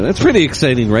That's pretty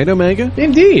exciting, right, Omega?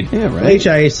 Indeed. Yeah, right.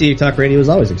 HIAC Talk Radio is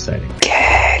always exciting.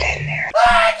 Get in there.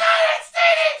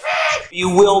 You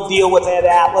will deal with Ed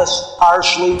Atlas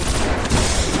harshly.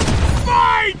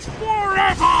 Fight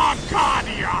forever,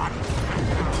 Guardian!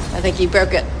 I think he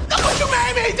broke it. Look what you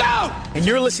made me do! And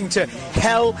you're listening to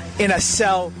Hell in a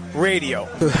Cell Radio.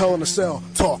 The Hell in a Cell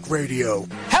Talk Radio.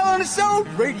 Hell in a Cell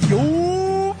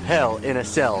Radio! Hell in a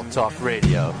Cell Talk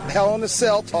Radio. Hell in a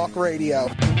Cell Talk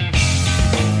Radio.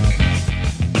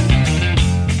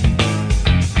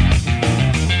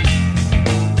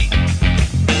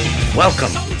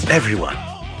 Welcome, everyone,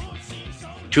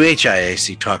 to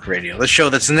HIAC Talk Radio, the show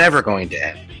that's never going to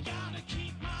end.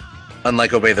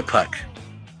 Unlike Obey the Puck.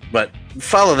 But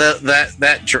follow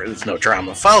that journey. It's no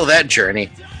drama. Follow that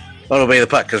journey on Obey the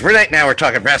Puck, because right now we're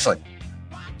talking wrestling.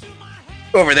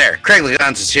 Over there, Craig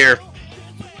Legans is here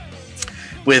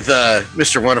with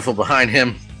Mr. Wonderful behind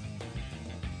him.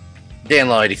 Dan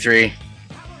Law 83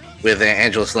 with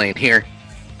Angelus Lane here.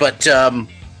 But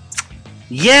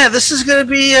yeah, this is gonna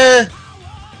be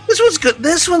this one's good.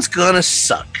 This one's gonna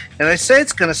suck, and I say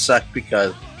it's gonna suck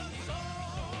because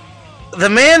the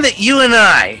man that you and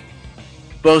I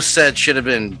both said should have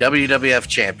been WWF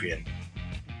champion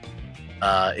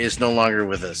is no longer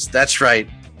with us. That's right.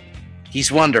 He's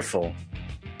wonderful.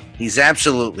 He's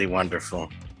absolutely wonderful.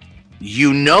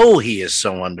 You know he is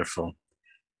so wonderful.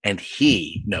 And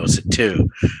he knows it too.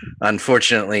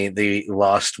 Unfortunately, they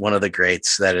lost one of the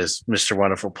greats. That is Mr.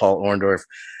 Wonderful Paul Orndorff.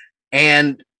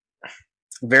 And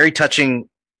very touching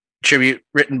tribute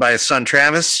written by his son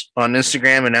Travis on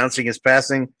Instagram announcing his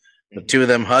passing. The two of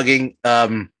them hugging.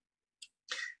 And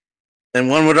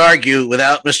one would argue,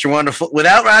 without Mr. Wonderful,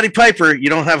 without Roddy Piper,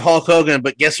 you don't have Hulk Hogan.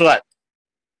 But guess what?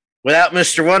 Without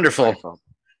Mr. Wonderful,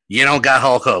 you don't got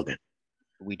Hulk Hogan.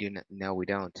 We do not. No, we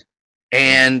don't.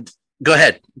 And go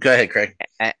ahead, Craig.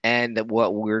 And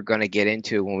what we're going to get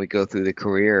into when we go through the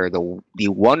career, the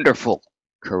wonderful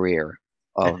career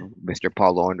of Mr.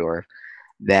 Paul Orndorff,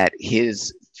 that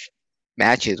his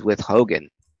matches with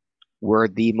Hogan were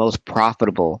the most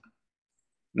profitable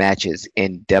matches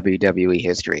in WWE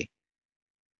history.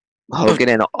 Hogan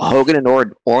and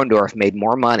Orndorff made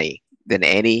more money than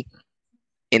any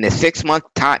in a 6-month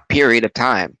period of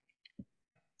time.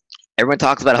 Everyone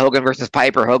talks about Hogan versus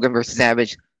Piper, Hogan versus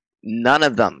Savage. None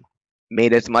of them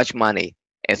made as much money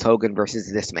as Hogan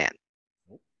versus this man.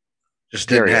 Just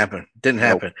didn't happen. Didn't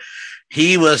happen. Nope.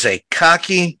 He was a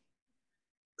cocky,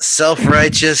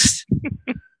 self-righteous,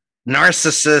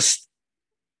 narcissist,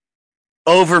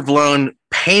 overblown,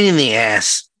 pain in the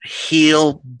ass,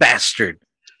 heel bastard.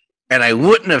 And I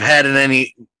wouldn't have had it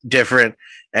any different.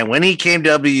 And when he came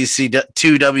to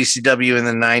WCW in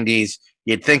the 90s,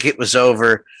 you'd think it was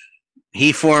over.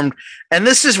 He formed, and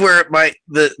this is where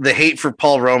the hate for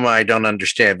Paul Roma I don't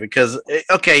understand, because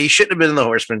okay, he shouldn't have been in the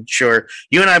Horsemen, sure.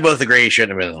 You and I both agree he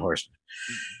shouldn't have been in the Horsemen.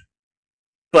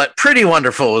 But Pretty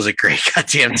Wonderful was a great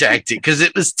goddamn tag team, because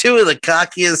it was two of the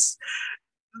cockiest,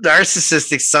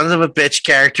 narcissistic sons of a bitch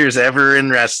characters ever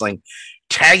in wrestling,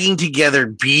 tagging together,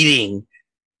 beating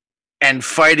and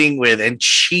fighting with and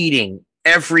cheating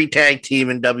every tag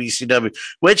team in WCW,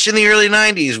 which in the early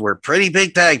 90s were pretty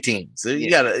big tag teams.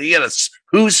 You got a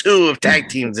who's who of tag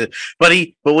teams. But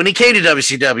when he came to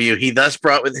WCW, he thus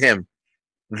brought with him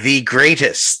the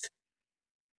greatest,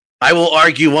 I will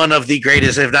argue one of the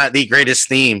greatest, if not the greatest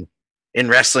theme in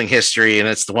wrestling history, and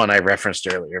it's the one I referenced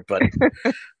earlier. But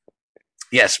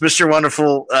yes, Mr.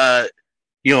 Wonderful,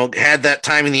 had that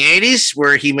time in the 80s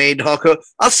where he made Hulk Hogan.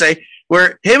 I'll say,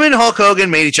 where him and Hulk Hogan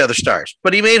made each other stars.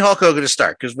 But he made Hulk Hogan a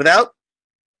star, because without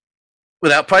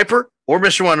Piper or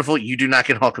Mr. Wonderful, you do not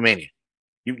get Hulkamania.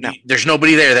 There's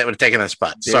nobody there that would have taken that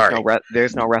spot. Sorry.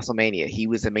 There's no WrestleMania. He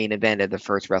was the main event of the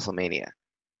first WrestleMania.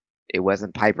 It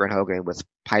wasn't Piper and Hogan. It was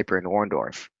Piper and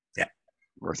Orndorff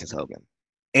versus Hogan.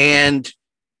 And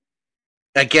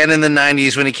again in the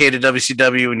 90s when he came to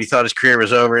WCW, when you thought his career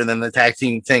was over, and then the tag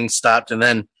team thing stopped, and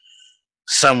then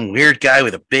some weird guy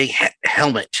with a big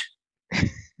helmet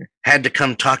had to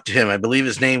come talk to him. I believe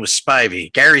his name was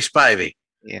Spivey, Gary Spivey.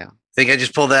 Yeah. I think I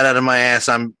just pulled that out of my ass.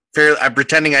 I'm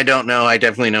pretending I don't know. I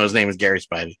definitely know his name is Gary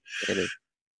Spivey. It is.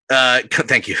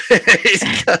 Thank you.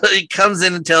 He comes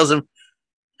in and tells him,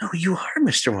 "No, you are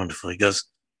Mr. Wonderful." He goes,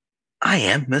 "I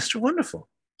am Mr. Wonderful.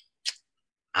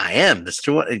 I am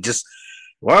Mr. Wonderful." Just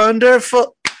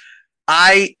wonderful.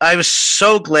 I was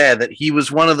so glad that he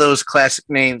was one of those classic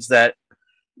names that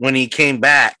when he came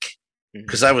back,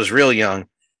 because I was real young,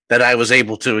 that I was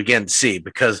able to again see,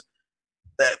 because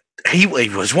he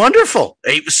was wonderful.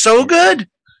 He was so good.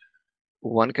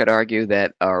 One could argue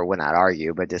that, or well, not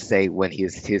argue, but just say when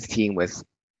his tag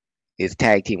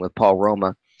team with Paul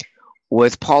Roma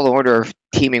was Paul Orndorff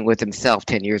teaming with himself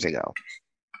 10 years ago?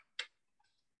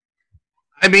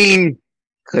 I mean,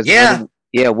 Because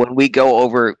yeah. when we go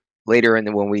over later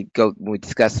and when we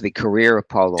discuss the career of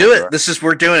Paul Do Orndorff, it.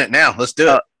 We're doing it now. Let's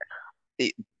do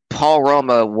it. Paul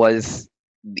Roma was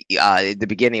the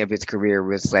beginning of his career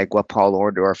was like what Paul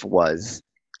Orndorff was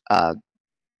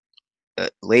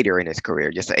later in his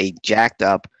career, just a jacked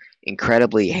up,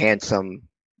 incredibly handsome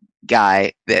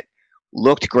guy that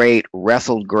looked great,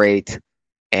 wrestled great,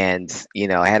 and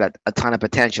had a ton of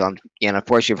potential. And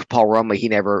unfortunately for Paul Roma, he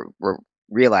never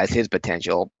realized his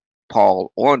potential.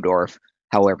 Paul Orndorff,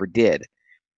 however, did.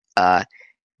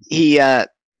 He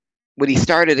when he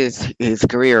started his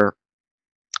career,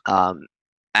 I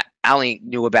only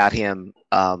knew about him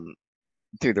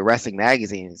through the wrestling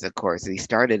magazines, of course. He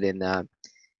started in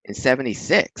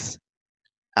 '76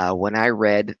 when I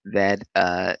read that,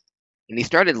 and he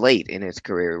started late in his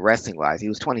career wrestling wise. He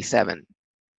was 27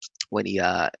 when he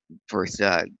first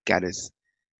got his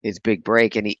big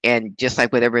break, and just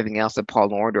like with everything else that Paul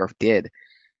Orndorff did,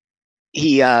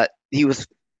 he was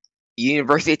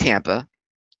University of Tampa,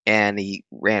 and he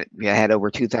had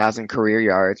over 2,000 career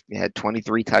yards. He had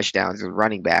 23 touchdowns as a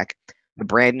running back. The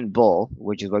Brandon Bull,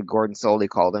 which is what Gordon Soley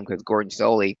called him, because Gordon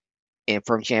Soley,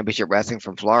 from Championship Wrestling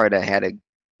from Florida, had a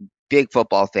big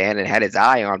football fan and had his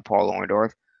eye on Paul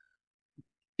Orndorff,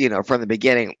 from the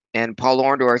beginning. And Paul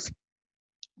Orndorff's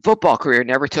football career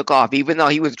never took off, even though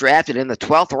he was drafted in the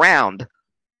 12th round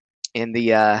in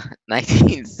the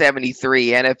 1973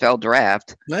 NFL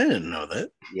draft. I didn't know that.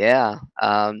 Yeah.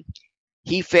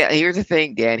 He here's the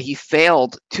thing, Dan. He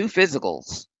failed 2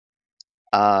 physicals.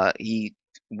 He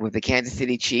with the Kansas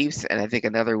City Chiefs, and I think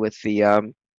another with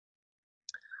the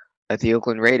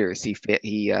Oakland Raiders.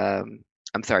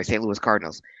 I'm sorry, St. Louis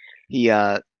Cardinals.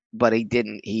 But he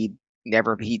didn't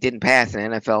pass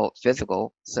an NFL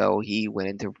physical, so he went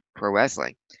into pro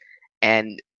wrestling.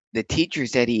 And the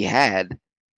teachers that he had,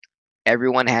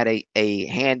 everyone had a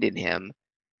hand in him.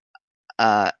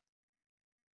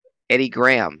 Eddie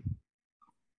Graham,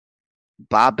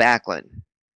 Bob Backlund,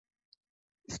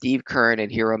 Steve Kern,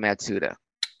 and Hiro Matsuda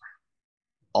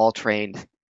all trained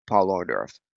Paul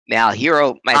Orndorff. Now,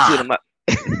 Hiro Matsuda,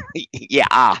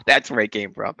 that's where it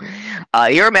came from.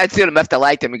 Hiro Matsuda must have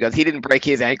liked him because he didn't break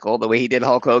his ankle the way he did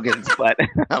Hulk Hogan's, but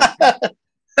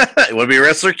it would be a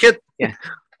wrestler kid. Yeah,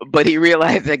 but he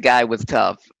realized that guy was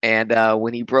tough, and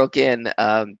when he broke in,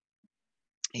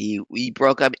 he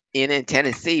broke up in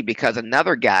Tennessee because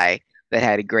another guy that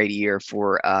had a great year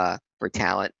for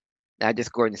talent, not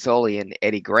just Gordon Soley and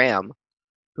Eddie Graham,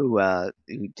 who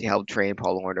helped train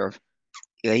Paul Orndorff.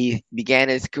 He began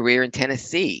his career in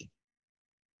Tennessee.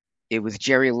 It was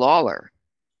Jerry Lawler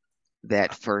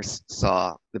that first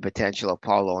saw the potential of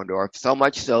Paul Orndorff, so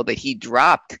much so that he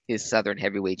dropped his Southern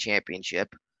Heavyweight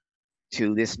Championship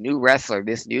to this new wrestler,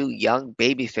 this new young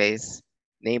babyface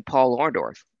named Paul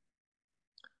Orndorff.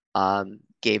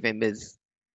 Gave him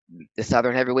the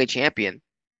Southern Heavyweight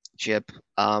Championship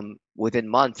within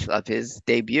months of his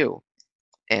debut.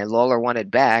 And Lawler won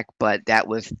it back, but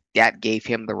that gave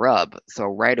him the rub. So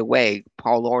right away,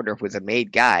 Paul Orndorff was a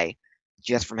made guy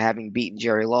just from having beaten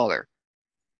Jerry Lawler.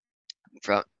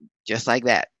 Just like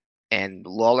that. And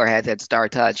Lawler had that star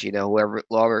touch, whoever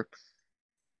Lawler,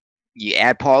 you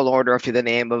add Paul Orndorff to the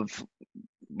name of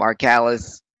Mark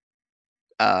Callis,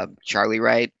 Charlie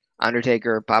Wright,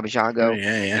 Undertaker, Papa Shango.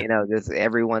 Yeah. Just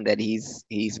everyone that he's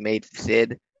made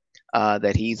Sid,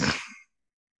 that he's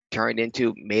turned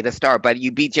into, made a star. But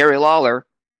you beat Jerry Lawler,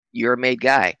 you're a made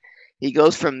guy. He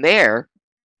goes from there,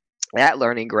 that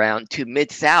learning ground, to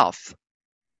Mid-South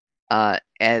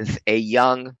as a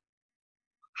young,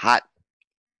 hot,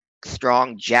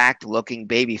 strong, jacked-looking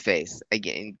babyface.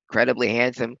 Again, incredibly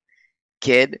handsome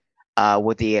kid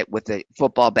with the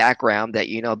football background that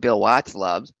Bill Watts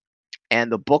loves, and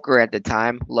the booker at the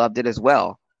time loved it as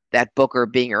well. That booker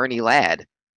being Ernie Ladd,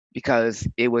 because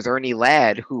it was Ernie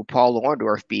Ladd who Paul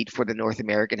Orndorff beat for the North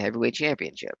American Heavyweight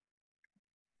Championship,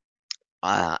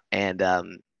 and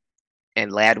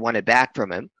Ladd won it back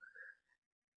from him.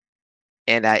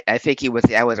 And I think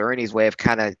that was Ernie's way of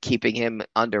kind of keeping him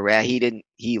under wrap.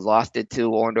 He lost it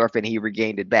to Orndorff and he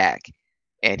regained it back.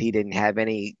 And he didn't have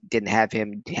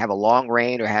him have a long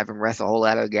reign or have him wrestle a whole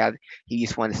lot of guys. He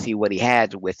just wanted to see what he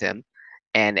had with him.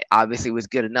 And obviously it was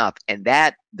good enough. And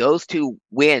those 2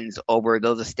 wins over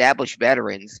those established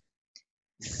veterans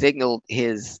signaled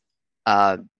his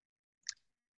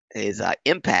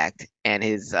impact and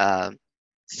his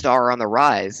star on the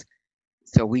rise.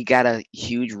 So we got a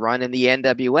huge run in the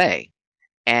NWA.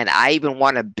 And I even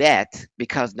want to bet,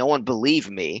 because no one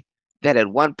believed me, that at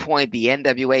one point the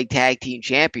NWA Tag Team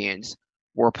Champions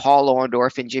were Paul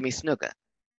Orndorff and Jimmy Snuka.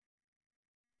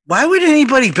 Why would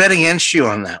anybody bet against you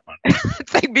on that one?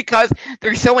 It's like because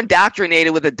they're so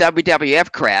indoctrinated with the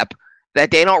WWF crap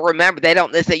that they don't remember. They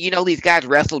don't. They say, these guys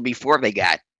wrestled before they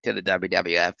got to the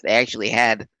WWF. They actually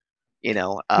had, they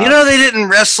didn't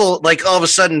wrestle like all of a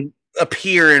sudden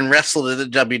appear and wrestle to the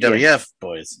WWF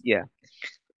boys. Yeah.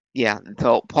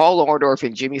 So Paul Orndorff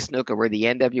and Jimmy Snuka were the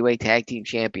NWA Tag Team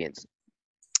Champions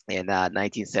in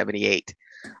 1978.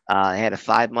 They had a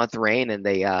 5-month reign, and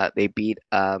they beat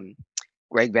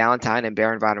Greg Valentine and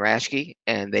Baron von Raschke,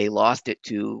 and they lost it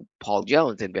to Paul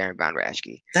Jones and Baron von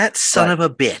Raschke. That son of a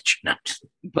bitch. No.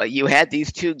 But you had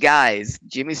these two guys,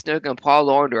 Jimmy Snuka and Paul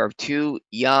Orndorff, two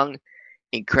young,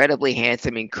 incredibly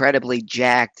handsome, incredibly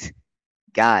jacked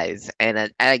guys.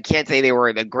 And I can't say they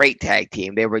were the great tag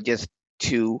team. They were just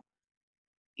two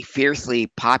fiercely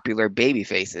popular baby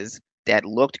faces that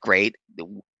looked great.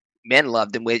 Men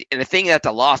loved them. And the thing that's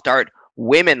a lost art,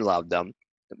 women loved them.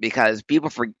 Because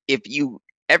if you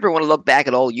ever want to look back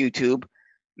at old YouTube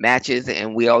matches,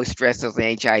 and we always stress those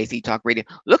in HIC Talk Radio,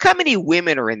 look how many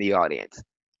women are in the audience.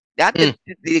 Not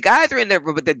the guys are in there,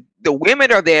 but the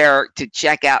women are there to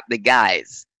check out the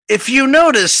guys. If you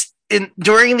notice,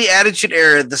 during the Attitude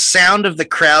Era, the sound of the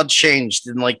crowd changed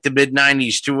in like the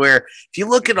mid-90s to where if you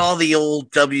look at all the old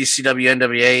WCW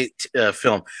NWA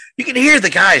film, you can hear the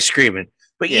guys screaming.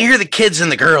 But you hear the kids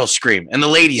and the girls scream and the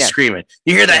ladies screaming.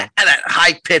 You hear that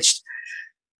high pitched.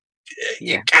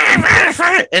 And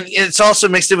it's also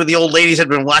mixed in with the old ladies that had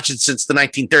been watching since the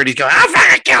 1930s going, "I'll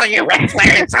fucking kill you, Ric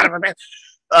Flair, son of a bitch."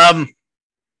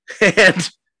 And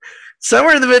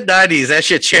somewhere in the mid 90s, that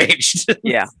shit changed.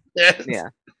 Yeah.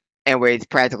 And where it's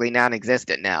practically non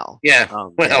existent now. Yeah.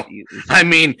 I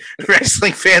mean,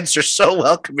 wrestling fans are so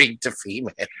welcoming to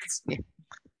females. Yeah.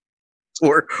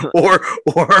 Or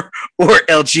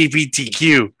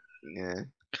LGBTQ. Yeah.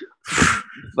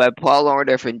 But Paul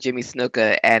Orndorff and Jimmy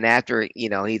Snuka, and after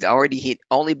he'd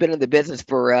only been in the business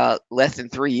for less than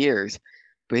 3 years,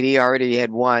 but he already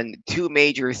had won 2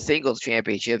 major singles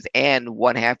championships and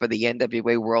 1/2 of the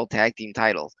NWA World Tag Team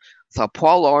titles. So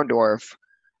Paul Orndorff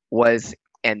was,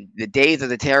 in the days of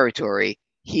the territory,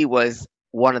 he was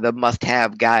one of the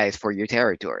must-have guys for your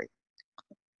territory.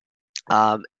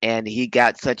 And he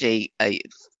got because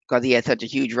he had such a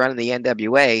huge run in the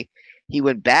NWA, he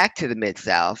went back to the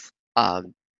Mid-South,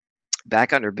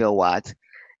 back under Bill Watts,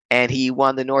 and he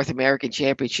won the North American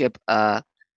Championship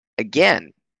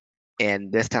again,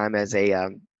 and this time as a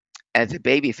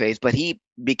babyface. But he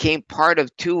became part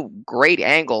of 2 great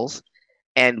angles,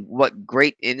 and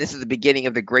this is the beginning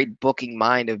of the great booking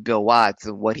mind of Bill Watts,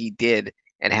 of what he did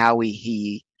and how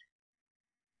he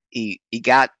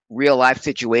got real life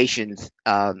situations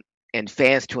and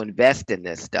fans to invest in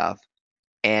this stuff,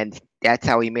 and that's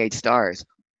how he made stars.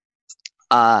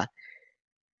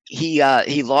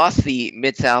 He lost the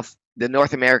Mid-South, the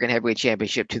North American Heavyweight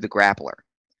Championship, to the Grappler,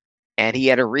 and he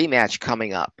had a rematch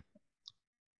coming up,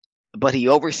 but he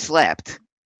overslept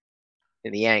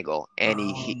in the angle, and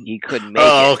he couldn't make it.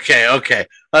 Oh, okay.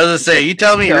 I was gonna say, you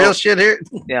tell me real shit here.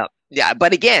 Yeah,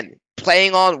 but again,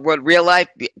 playing on what real life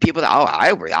people,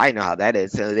 I know how that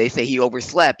is. So they say he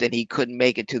overslept and he couldn't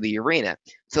make it to the arena.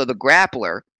 So the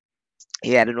Grappler,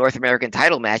 he had a North American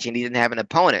title match and he didn't have an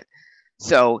opponent.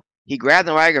 So he grabbed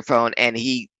the microphone and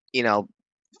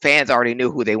fans already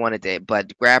knew who they wanted to, but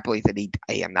the Grappler said,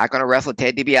 "Hey, I'm not going to wrestle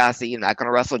Ted DiBiase. I'm not going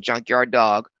to wrestle Junkyard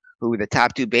Dog, who were the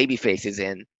top 2 baby faces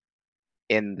in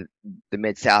the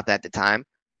Mid-South at the time.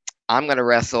 I'm going to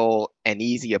wrestle an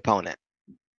easy opponent."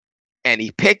 And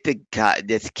he picked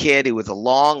this kid who was a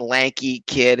long, lanky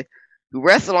kid who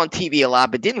wrestled on TV a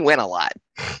lot, but didn't win a lot.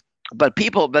 But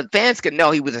fans could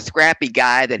know he was a scrappy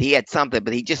guy, that he had something,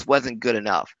 but he just wasn't good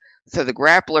enough. So the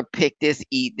Grappler picked this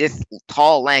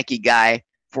tall, lanky guy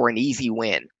for an easy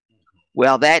win.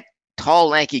 Well, that tall,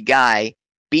 lanky guy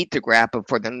beat the Grappler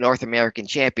for the North American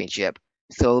Championship.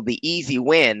 So the easy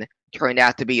win turned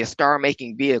out to be a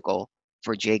star-making vehicle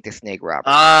for Jake the Snake Roberts.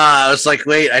 I was like,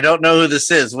 wait, I don't know who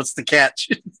this is. What's the catch?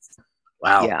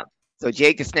 Wow. Yeah. So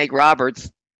Jake the Snake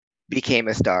Roberts became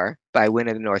a star by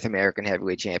winning the North American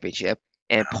Heavyweight Championship.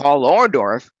 And Paul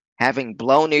Orndorff, having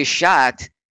blown his shot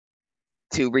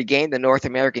to regain the North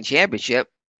American Championship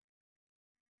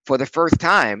for the first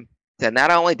time, so not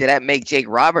only did that make Jake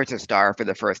Roberts a star for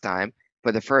the first time,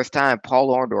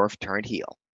 Paul Orndorff turned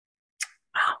heel.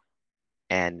 Wow.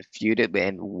 And feuded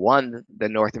and won the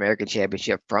North American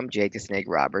Championship from Jake the Snake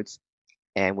Roberts,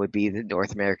 and would be the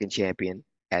North American champion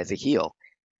as a heel.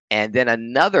 And then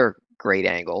another great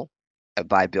angle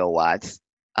by Bill Watts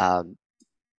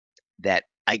that,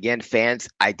 again, fans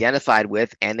identified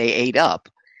with and they ate up.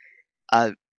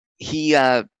 He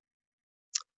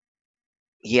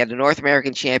he had the North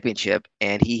American Championship,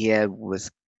 and he had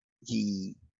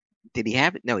did he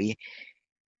have it? No, he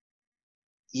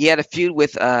had a feud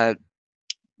with Ted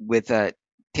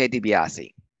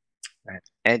DiBiase, Right.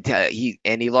 and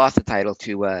he lost the title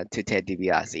to Ted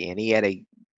DiBiase, and he had a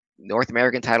North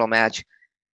American title match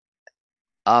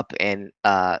up, and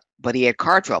but he had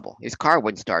car trouble. His car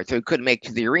wouldn't start, so he couldn't make it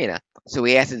to the arena. So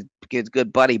he asked his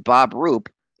good buddy Bob Roop,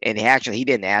 and actually he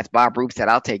didn't ask. Bob Roop said,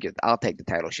 I'll take the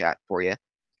title shot for you,"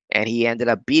 and he ended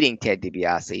up beating Ted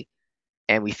DiBiase.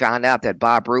 And we found out that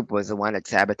Bob Roop was the one that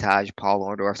sabotaged Paul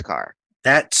Orndorff's car.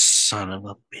 That son of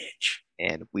a bitch.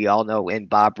 And we all know in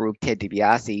Bob Roop, Ted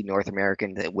DiBiase, North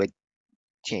American, that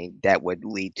would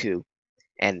lead to.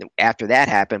 And after that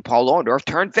happened, Paul Orndorff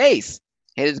turned face.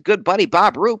 And his good buddy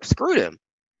Bob Roop screwed him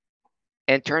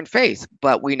and turned face.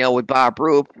 But we know with Bob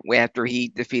Roop, after he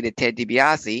defeated Ted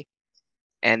DiBiase,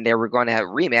 and they were going to have a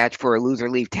rematch for a loser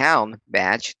leave town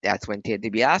match, that's when Ted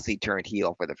DiBiase turned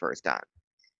heel for the first time.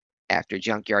 After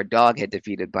Junkyard Dog had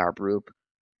defeated Bob Roop,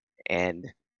 and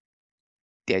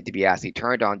Ted DiBiase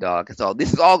turned on Dog. So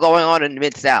this is all going on in the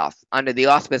Mid-South under the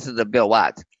auspices of Bill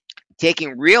Watts.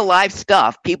 Taking real life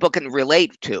stuff people can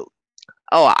relate to.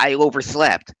 Oh, I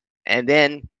overslept, and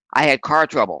then I had car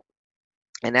trouble,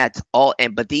 and that's all.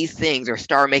 But these things are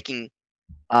star-making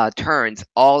turns,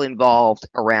 all involved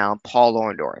around Paul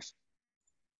Orndorff.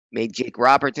 Made Jake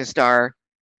Roberts a star.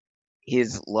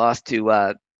 His loss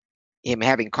to him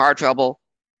having car trouble,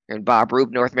 and Bob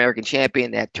Roop, North American champion,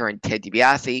 that turned Ted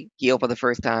DiBiase heel for the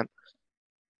first time.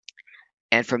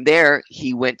 And from there,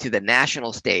 he went to the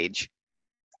national stage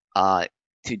to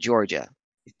Georgia,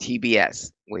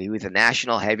 TBS, where he was a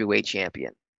national heavyweight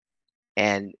champion.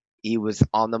 And he was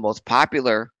on the most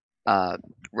popular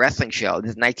wrestling show.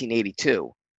 This is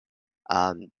 1982.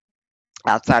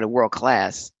 Outside of World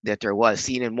Class, that there was,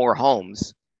 seen in more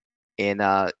homes, in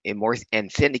more,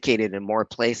 and syndicated in more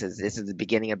places. This is the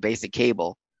beginning of basic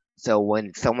cable. So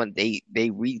when someone they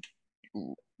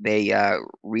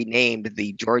renamed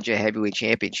the Georgia Heavyweight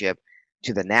Championship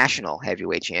to the National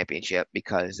Heavyweight Championship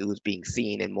because it was being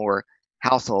seen in more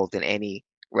households than any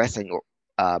wrestling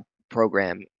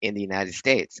program in the United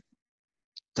States.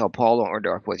 So Paul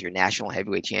Orndorff was your National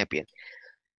Heavyweight Champion,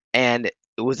 and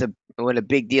it was a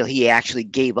big deal. He actually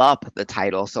gave up the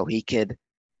title so he could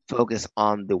focus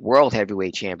on the World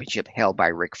Heavyweight Championship held by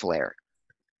Ric Flair.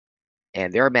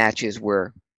 And their matches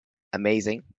were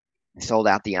amazing. Sold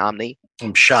out the Omni.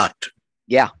 I'm shocked.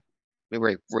 Yeah.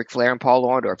 Ric Flair and Paul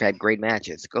Orndorff had great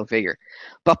matches. Go figure.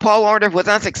 But Paul Orndorff was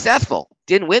unsuccessful.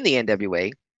 Didn't win the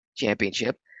NWA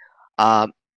Championship.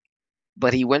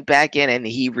 But he went back in and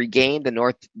he regained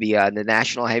the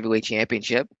National Heavyweight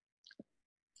Championship.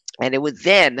 And it was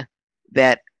then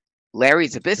that Larry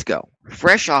Zbyszko,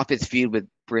 fresh off his feud with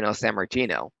Bruno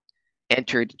Sammartino,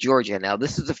 entered Georgia. Now,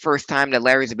 this is the first time that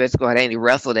Larry Zbyszko had any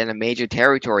wrestled in a major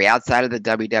territory outside of the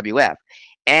WWF.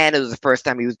 And it was the first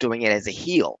time he was doing it as a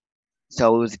heel.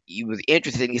 So it was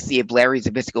interesting to see if Larry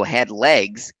Zbyszko had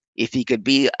legs, if he could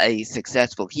be a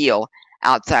successful heel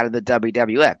outside of the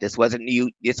WWF. This wasn't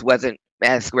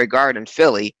Madison Square Garden,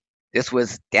 Philly. This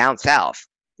was down south.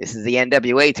 This is the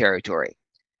NWA territory.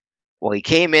 Well, he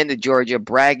came into Georgia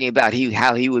bragging about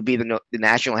how he would be the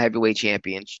national heavyweight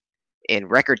champion in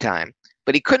record time,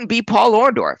 but he couldn't beat Paul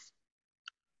Orndorff.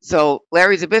 So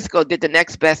Larry Zbyszko did the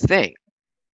next best thing.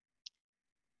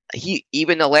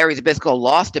 Even though Larry Zbyszko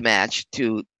lost a match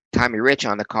to Tommy Rich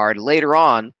on the card, later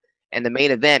on in the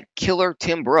main event, Killer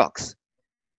Tim Brooks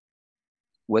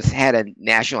had a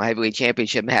national heavyweight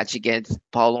championship match against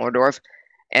Paul Orndorff,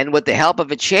 and with the help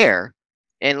of a chair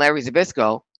and Larry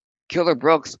Zbyszko, Killer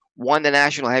Brooks won the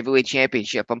national heavyweight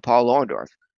championship from Paul Orndorff.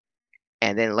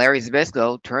 And then Larry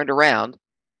Zbyszko turned around,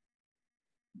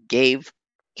 gave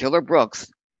Killer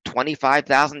Brooks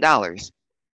 $25,000,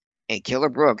 and Killer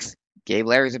Brooks gave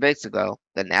Larry Zbyszko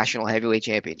the national heavyweight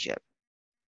championship.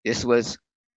 This was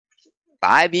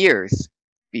 5 years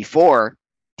before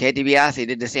Ted DiBiase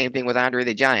did the same thing with Andre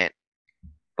the Giant.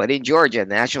 But in Georgia,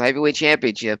 the national heavyweight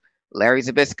championship, Larry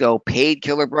Zbyszko paid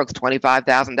Killer Brooks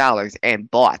 $25,000 and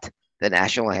bought the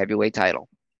national heavyweight title.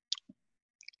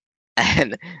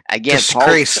 And again,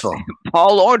 disgraceful.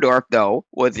 Paul Orndorff, though,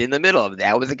 was in the middle of it.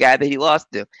 That was the guy that he lost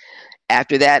to.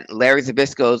 After that, Larry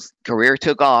Zbyszko's career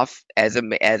took off as a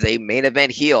main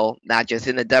event heel, not just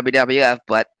in the WWF,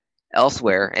 but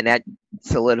elsewhere, and that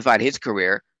solidified his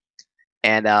career.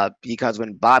 And because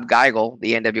when Bob Geigel,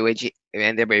 the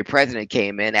NWA president,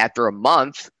 came in after a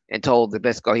month and told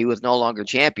Zbyszko he was no longer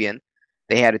champion,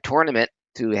 they had a tournament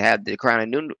to have the crown a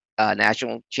new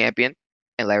national champion,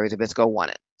 and Larry Zbyszko won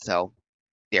it. So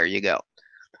there you go.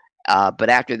 But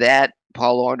after that,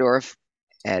 Paul Orndorff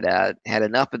had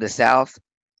enough of the South,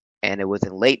 and it was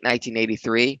in late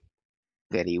 1983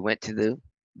 that he went to the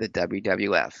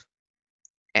WWF.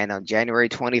 And on January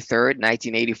 23rd,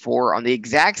 1984, on the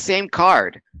exact same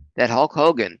card that Hulk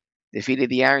Hogan defeated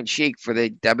the Iron Sheik for the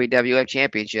WWF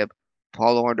Championship,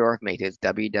 Paul Orndorff made his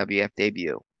WWF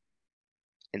debut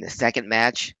in the second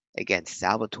match against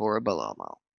Salvatore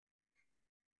Bellomo.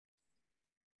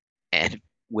 And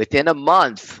within a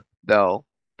month, though,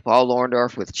 Paul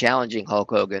Orndorff was challenging Hulk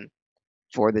Hogan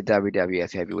for the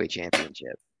WWF Heavyweight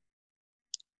Championship.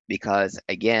 Because,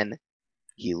 again,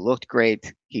 he looked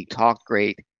great, he talked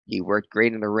great, he worked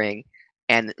great in the ring.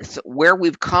 And so where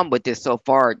we've come with this so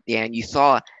far, Dan, you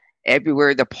saw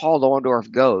everywhere that Paul Orndorff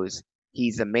goes,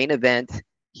 he's the main event,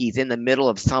 he's in the middle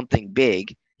of something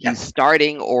big, he's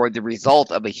starting or the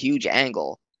result of a huge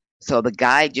angle. So the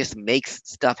guy just makes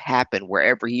stuff happen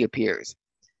wherever he appears.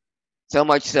 So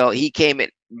much so, he came in,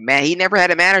 man, he never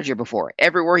had a manager before.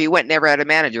 Everywhere he went, never had a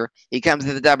manager. He comes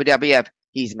to the WWF,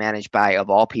 he's managed by,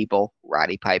 of all people,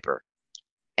 Roddy Piper.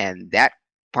 And that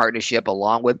partnership,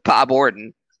 along with Bob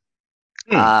Orton,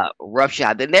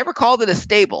 roughshod. They never called it a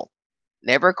stable.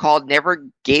 Never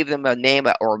gave them a name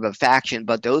or a faction,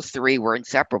 but those three were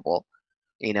inseparable.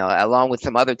 You know, along with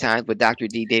some other times with Dr.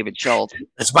 D. David Schultz.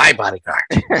 It's my bodyguard.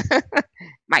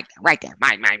 Mike, right there.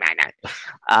 Mine.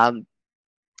 I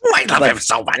love him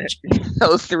so much.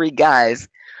 Those three guys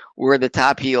were the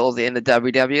top heels in the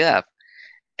WWF.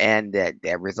 And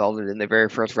that resulted in the very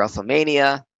first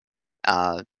WrestleMania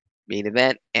main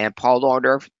event. And Paul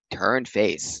Orndorff turned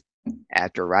face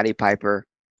after Roddy Piper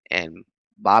and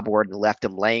Bob Orton left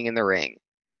him laying in the ring.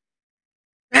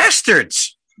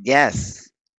 Bastards! Yes.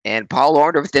 And Paul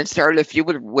Orndorff then started a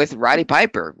feud with Roddy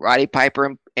Piper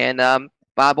and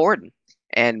Bob Orton.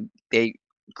 And they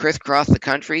crisscrossed the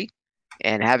country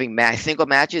and having single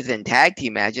matches and tag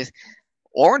team matches.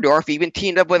 Orndorff even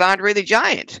teamed up with Andre the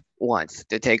Giant once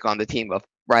to take on the team of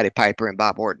Roddy Piper and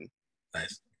Bob Orton.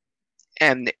 Nice.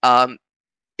 And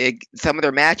some of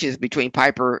their matches between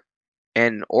Piper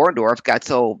and Orndorff got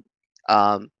so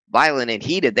violent and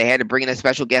heated, they had to bring in a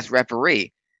special guest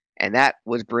referee. And that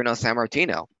was Bruno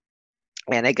Sammartino.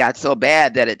 And it got so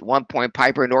bad that at one point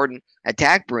Piper and Orton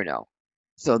attacked Bruno.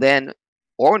 So then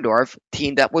Orndorff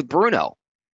teamed up with Bruno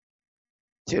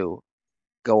to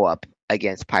go up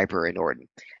against Piper and Orton.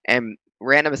 And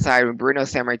random aside, when Bruno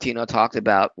Sammartino talked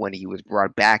about when he was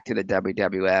brought back to the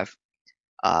WWF,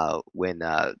 when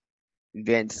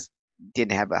Vince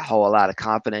didn't have a whole lot of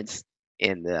confidence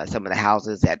in some of the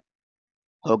houses that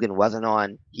Hogan wasn't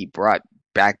on, he brought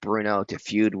back Bruno to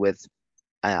feud with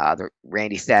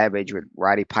Randy Savage, with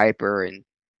Roddy Piper,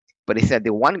 but he said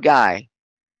the one guy,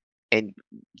 and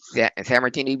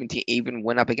Sammartino even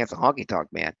went up against a Honky Tonk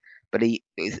Man, but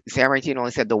Sammartino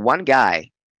only said the one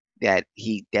guy that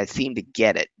seemed to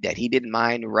get it, that he didn't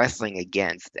mind wrestling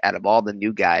against out of all the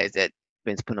new guys that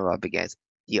Vince put him up against.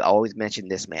 He always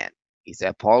mentioned this man. He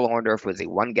said Paul Orndorff was the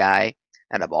one guy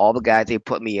out of all the guys they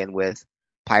put me in with,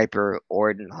 Piper,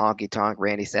 Orton, Honky Tonk,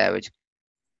 Randy Savage.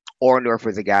 Orndorff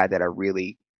was a guy that I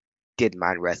really didn't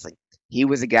mind wrestling. He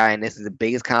was a guy, and this is the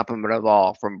biggest compliment of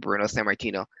all from Bruno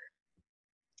Sammartino.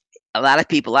 A lot of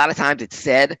times it's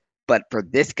said, but for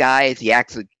this guy, it's the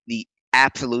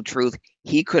absolute truth.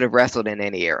 He could have wrestled in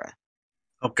any era.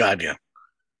 Oh God, yeah.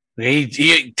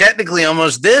 He technically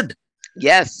almost did.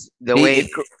 Yes, the way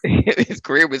his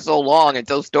career was so long and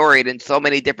so storied in so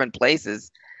many different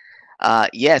places.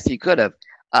 Yes, he could have.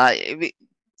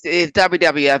 His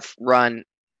WWF run,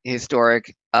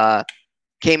 historic,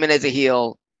 came in as a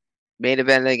heel, main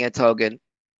event against Hogan,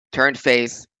 turned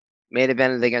face, main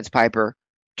event against Piper,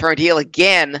 turned heel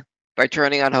again by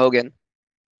turning on Hogan,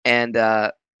 and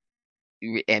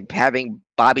having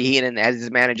Bobby Heenan as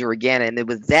his manager again. And it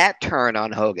was that turn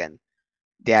on Hogan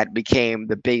that became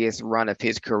the biggest run of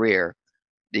his career,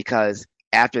 because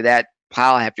after that,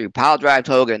 after he pile drived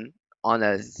Hogan on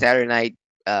a Saturday night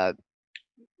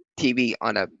TV,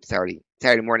 on a Saturday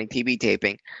morning TV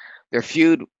taping, their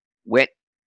feud went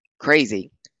crazy,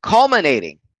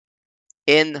 culminating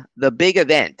in the big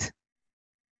event,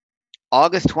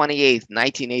 August 28th,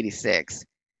 1986,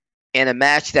 in a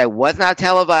match that was not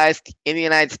televised in the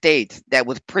United States, that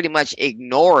was pretty much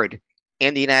ignored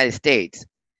in the United States.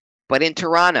 But in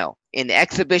Toronto, in the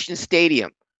Exhibition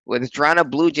Stadium, where the Toronto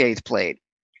Blue Jays played,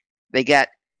 they got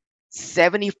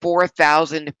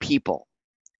 74,000 people,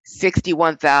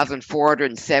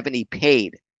 61,470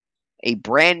 paid, a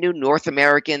brand new North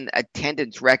American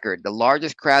attendance record, the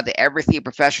largest crowd to ever see a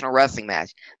professional wrestling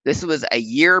match. This was a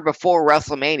year before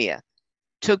WrestleMania,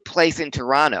 took place in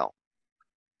Toronto,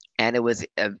 and it was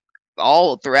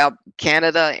all throughout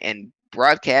Canada and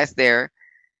broadcast there.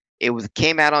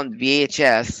 came out on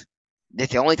VHS.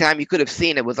 That's the only time you could have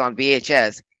seen it was on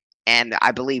VHS. And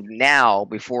I believe now,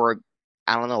 before,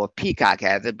 I don't know if Peacock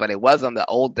has it, but it was on the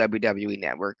old WWE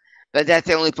network. But that's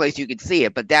the only place you could see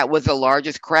it. But that was the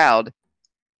largest crowd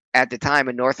at the time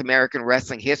in North American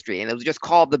wrestling history, and it was just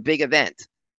called the big event.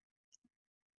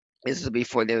 This is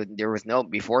before there was no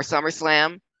before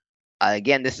SummerSlam.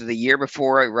 Again, this is a year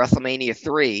before WrestleMania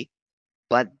 3,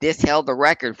 but this held the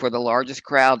record for the largest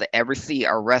crowd to ever see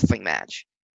a wrestling match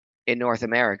in North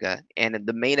America. And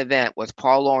the main event was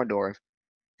Paul Orndorff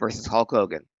versus Hulk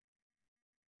Hogan.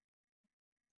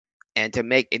 And to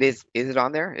make is it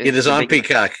on there? It is on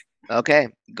Peacock. Okay,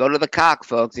 go to the cock,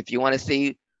 folks, if you want to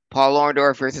see Paul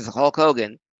Orndorff versus Hulk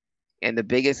Hogan, and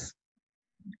the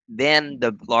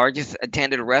largest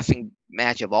attended wrestling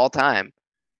match of all time.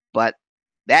 But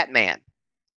that man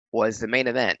was the main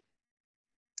event.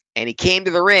 And he came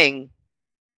to the ring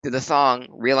to the song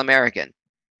Real American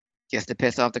just to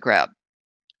piss off the crowd.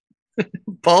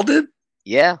 Paul did?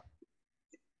 Yeah.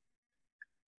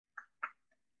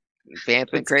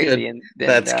 Fans went crazy. Good. And then,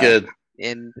 That's good.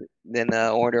 And then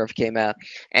Orndorff came out.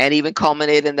 And even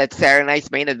culminated in that Saturday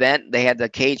night's main event. They had the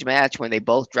cage match when they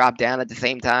both dropped down at the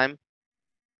same time.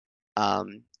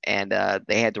 And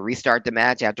they had to restart the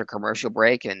match after commercial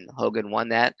break, and Hogan won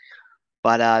that.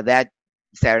 But that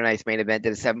Saturday night's main event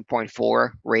did a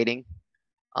 7.4 rating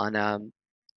on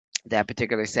that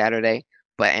particular Saturday.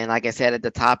 And like I said at the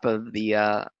top of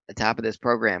this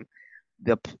program,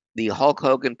 the Hulk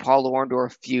Hogan Paul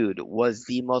Orndorff feud was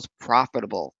the most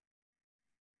profitable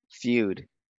feud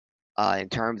in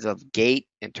terms of gate,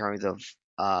 in terms of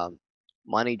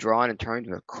money drawn, in terms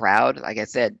of crowd. Like I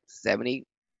said,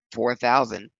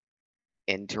 74,000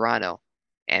 in Toronto,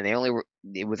 and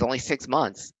it was only 6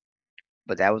 months,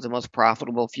 but that was the most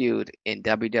profitable feud in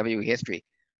WWE history.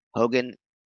 Hogan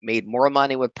made more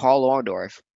money with Paul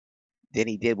Orndorff than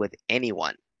he did with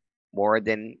anyone, more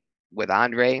than with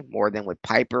Andre, more than with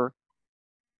Piper,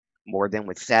 more than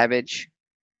with Savage.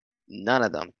 None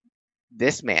of them.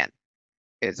 This man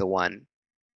is the one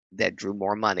that drew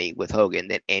more money with Hogan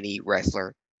than any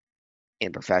wrestler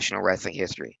in professional wrestling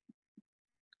history.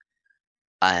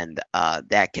 And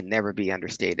that can never be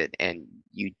understated. And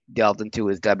you delved into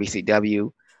his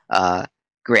WCW.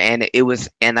 And it was,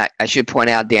 and I should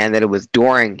point out, Dan, that it was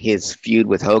during his feud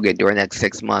with Hogan, during that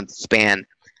 6-month span,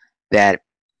 that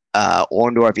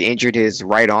Orndorff injured his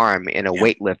right arm in a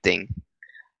weightlifting.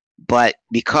 But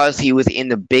because he was in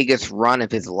the biggest run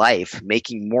of his life,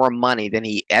 making more money than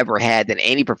he ever had, than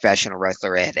any professional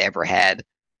wrestler had ever had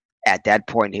at that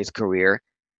point in his career,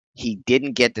 he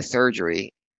didn't get the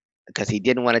surgery because he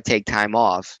didn't want to take time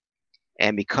off.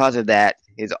 And because of that,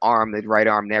 his right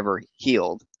arm never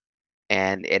healed,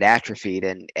 and it atrophied.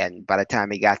 And by the time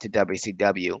he got to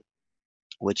WCW,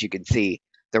 which you can see,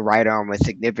 the right arm was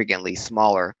significantly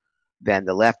smaller than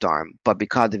the left arm. But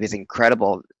because of his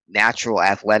incredible natural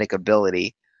athletic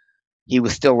ability, he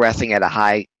was still wrestling at a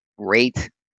high rate,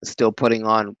 still putting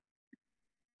on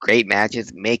great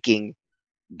matches, making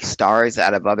stars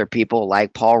out of other people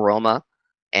like Paul Roma,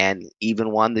 and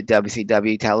even won the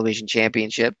WCW Television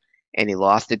Championship. And he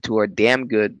lost it to a damn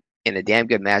good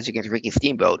match against Ricky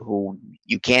Steamboat, who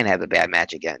you can't have a bad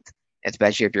match against,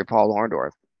 especially if you're Paul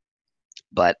Orndorff.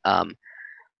 But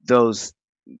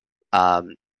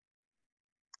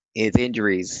his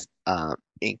injuries,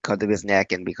 because of his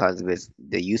neck and because of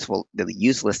the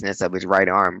uselessness of his right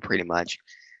arm, pretty much,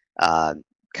 kind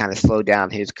of slowed down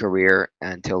his career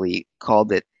until he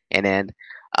called it an end.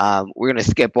 We're gonna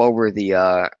skip over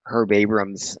the Herb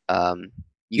Abrams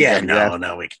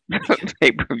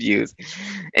pay-per-views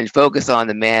and focus on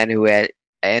the man who had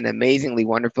an amazingly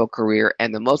wonderful career.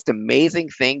 And the most amazing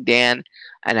thing, Dan,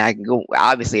 and I can go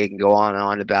on and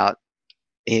on about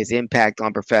his impact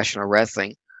on professional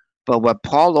wrestling, but what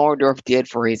Paul Orndorff did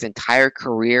for his entire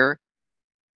career,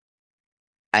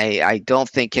 I don't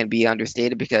think can be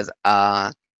understated, because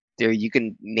you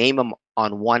can name him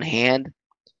on one hand.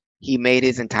 He made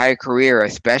his entire career,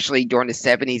 especially during the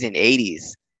 70s and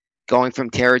 80s, going from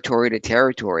territory to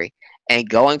territory, and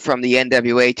going from the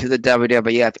NWA to the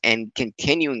WWF and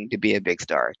continuing to be a big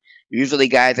star. Usually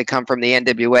guys that come from the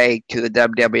NWA to the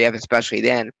WWF, especially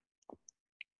then,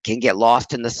 can get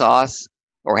lost in the sauce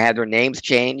or have their names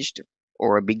changed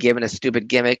or be given a stupid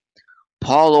gimmick.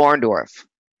 Paul Orndorff,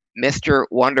 Mr.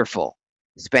 Wonderful,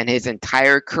 spent his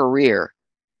entire career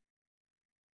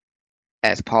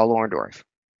as Paul Orndorff.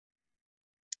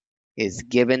 His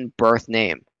given birth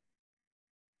name.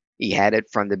 He had it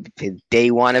from his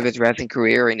day one of his wrestling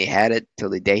career, and he had it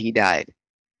till the day he died.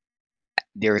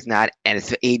 He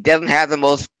doesn't have the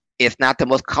most It's not the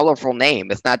most colorful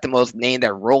name. It's not the most name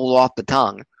that rolls off the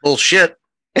tongue. Bullshit.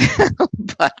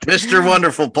 But Mr.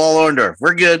 Wonderful, Paul Orndorff.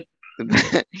 We're good.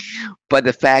 but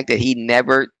the fact that he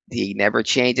never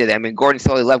changed it. I mean, Gordon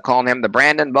Solie loved calling him the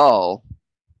Brandon Bull,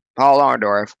 Paul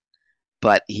Orndorff,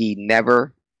 but he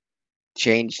never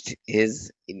changed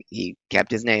his. He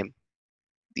kept his name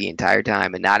the entire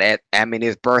time, and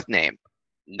his birth name.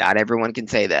 Not everyone can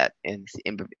say that in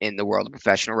the world of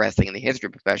professional wrestling, in the history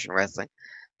of professional wrestling,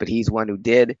 but he's one who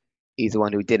did. He's the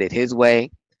one who did it his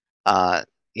way,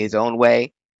 his own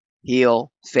way.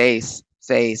 Heel, face,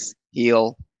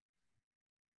 heel.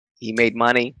 He made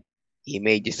money. He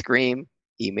made you scream.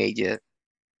 He made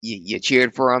you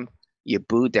cheered for him. You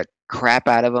booed the crap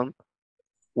out of him.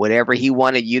 Whatever he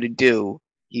wanted you to do,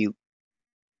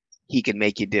 he could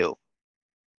make you do.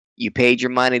 You paid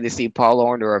your money to see Paul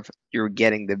Orndorff. You're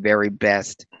getting the very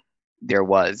best there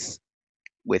was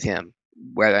with him,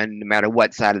 no matter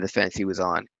what side of the fence he was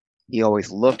on. He always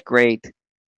looked great.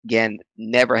 Again,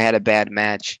 never had a bad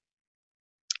match.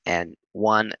 And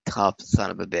one tough son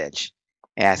of a bitch.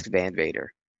 Ask Van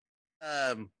Vader.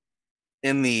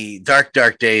 In the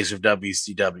dark days of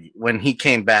WCW, when he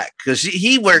came back, because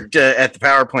he worked at the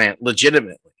power plant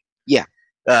legitimately. Yeah.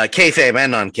 Kayfabe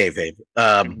and non-kayfabe.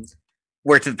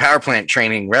 Worked at the power plant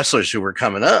training wrestlers who were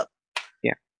coming up.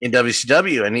 Yeah. In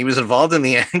WCW, and he was involved in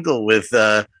the angle with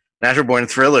Natural Born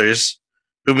Thrillers,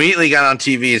 who immediately got on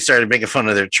TV and started making fun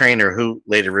of their trainer, who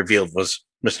later revealed was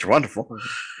Mr. Wonderful,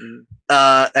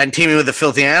 and teaming with the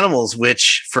Filthy Animals,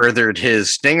 which furthered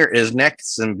his neck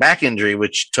and back injury,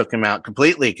 which took him out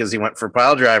completely because he went for a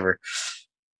pile driver.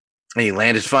 And he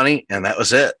landed funny, and that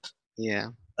was it. Yeah.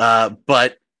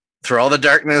 But through all the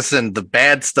darkness and the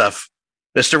bad stuff,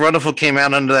 Mr. Wonderful came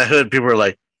out under that hood. People were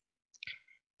like,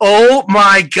 "Oh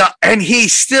my god!" And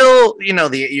he's still,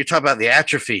 you talk about the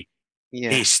atrophy. Yeah.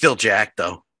 He's still jacked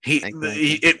though.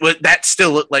 That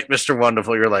still looked like Mr.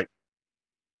 Wonderful. You're like,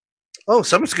 oh,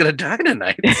 someone's gonna die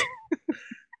tonight.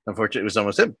 Unfortunately, it was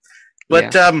almost him.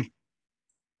 But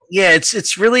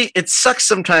it's really, it sucks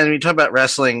sometimes when you talk about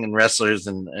wrestling and wrestlers,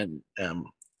 and I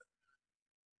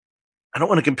don't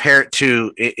want to compare it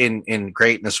to in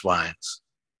greatness wise,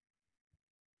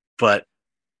 but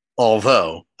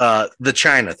although the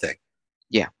Chyna thing,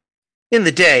 in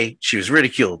the day she was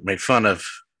ridiculed, made fun of.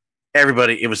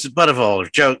 Everybody, it was the butt of all her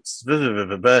jokes.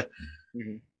 Chyna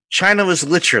was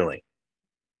literally,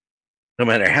 no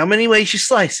matter how many ways you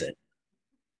slice it,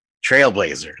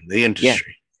 trailblazer in the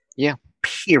industry. Yeah.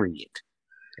 Period.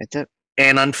 That's it.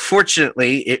 And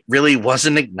unfortunately, it really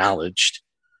wasn't acknowledged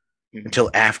until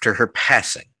after her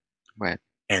passing. Right.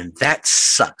 And that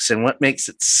sucks. And what makes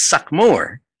it suck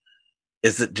more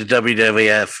is that the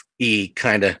WWF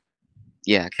kind of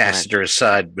casted her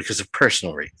aside because of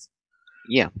personal reasons.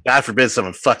 Yeah. God forbid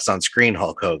someone fucks on screen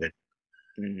Hulk Hogan.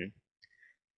 Mm-hmm.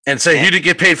 And say, you didn't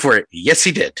get paid for it. Yes,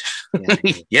 he did. Yeah.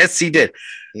 Yes, he did.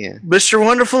 Yeah. Mr.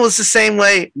 Wonderful is the same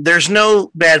way. There's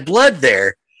no bad blood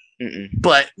there. Mm-mm.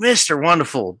 But Mr.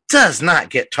 Wonderful does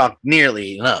not get talked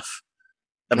nearly enough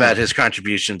about his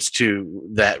contributions to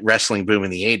that wrestling boom in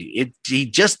the 80s. He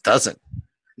just doesn't.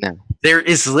 No. There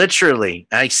is literally,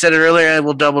 I said it earlier, I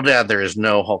will double down, there is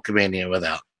no Hulkamania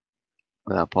without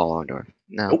Paul Orndorff.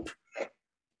 No. Nope.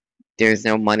 There's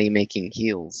no money-making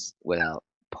heels without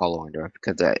Paul Orndorff,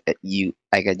 because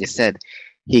like I just said,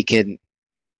 he can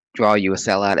draw you a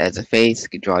sellout as a face,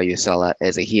 could draw you a sellout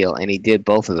as a heel, and he did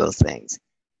both of those things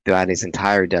throughout his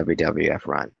entire WWF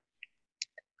run.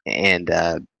 And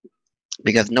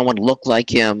because no one looked like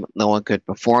him, no one could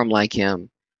perform like him.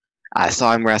 I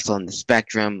saw him wrestle in the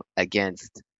Spectrum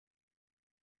against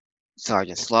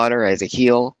Sergeant Slaughter as a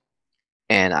heel,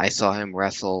 and I saw him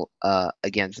wrestle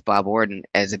against Bob Orton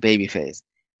as a babyface,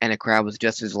 and the crowd was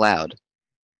just as loud.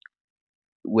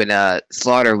 When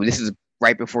Slaughter, this is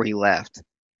right before he left,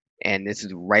 and this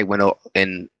is right when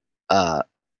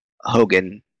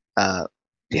Hogan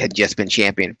had just been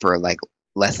champion for like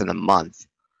less than a month,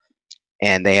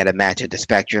 and they had a match at the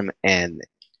Spectrum, and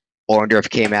Orndorff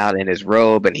came out in his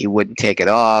robe, and he wouldn't take it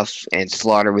off, and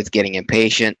Slaughter was getting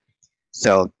impatient,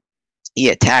 so he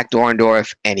attacked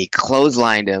Orndorff, and he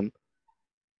clotheslined him,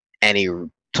 and he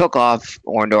took off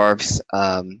Orndorff's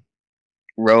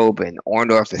robe, and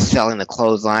Orndorff is selling the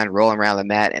clothesline, rolling around the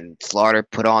mat, and Slaughter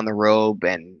put on the robe,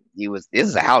 and this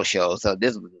is a house show, so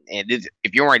this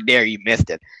if you weren't there, you missed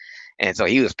it. And so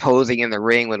he was posing in the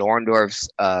ring with Orndorff's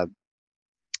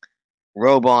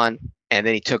robe on, and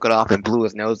then he took it off and blew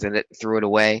his nose in it, threw it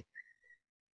away.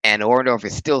 And Orndorff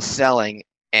is still selling,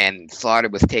 and Slaughter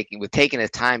was taking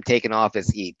his time taking off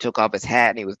he took off his hat,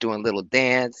 and he was doing a little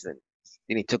dance, and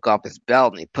then he took off his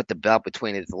belt, and he put the belt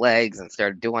between his legs and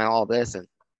started doing all this. And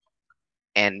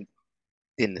and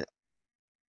then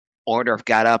Orndorff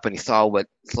got up and he saw what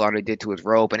Slaughter did to his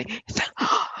robe, and he's like,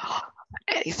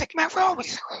 and he's like, my robe,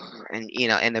 and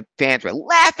and the fans were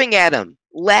laughing at him,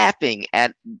 laughing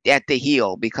at the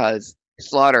heel because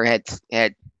Slaughter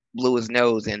had blew his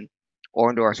nose in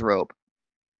Orndorff's robe.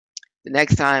 The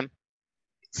next time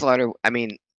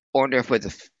Orndorff was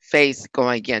a face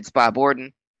going against Bob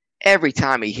Orton. Every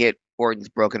time he hit Orton's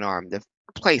broken arm, the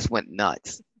place went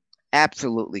nuts,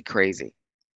 absolutely crazy.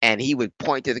 And he would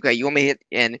point to the guy, you want me to hit?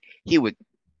 And he would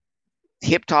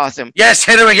hip toss him. Yes,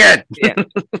 hit him again. Yeah,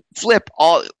 flip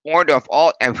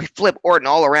Orndorff and flip Orton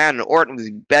all around, and Orton was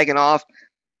begging off,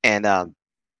 and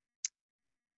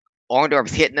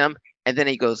Orndorff's hitting him, and then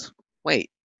he goes, wait,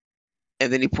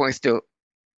 and then he points to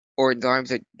Orton's arm,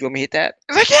 like, do you want me to hit that?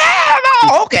 He's like, yeah,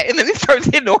 no, okay, and then he starts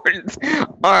hitting Orton's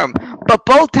arm, but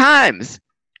both times,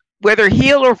 whether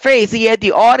heel or face, he had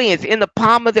the audience in the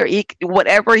palm of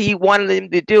whatever he wanted him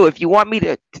to do. If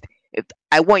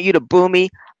I want you to boo me,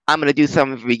 I'm going to do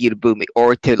something for you to boo me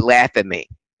or to laugh at me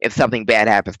if something bad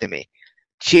happens to me.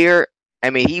 Cheer.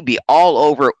 He'd be all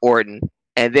over Orton,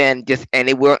 and then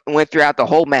it went throughout the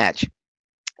whole match.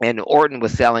 And Orton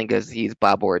was selling because he's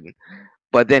Bob Orton,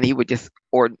 but then he would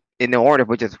Orton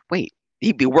would just wait.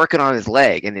 He'd be working on his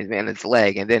leg and his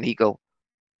leg, and then he'd go,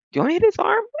 do you want to hit his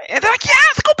arm? And they're like,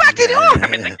 yes, go back to the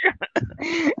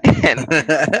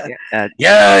arm.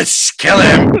 Yes, kill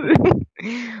him.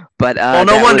 But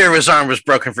no wonder his arm was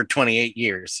broken for 28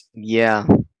 years. Yeah,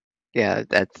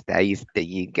 that's that.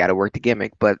 You got to work the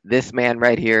gimmick. But this man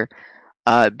right here,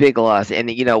 big loss.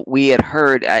 And we had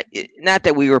heard, not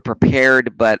that we were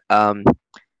prepared, but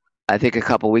I think a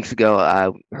couple weeks ago,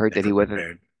 I heard that he wasn't.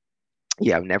 Prepared.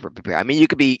 Yeah, I'm never prepared. You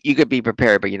could be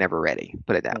prepared, but you're never ready.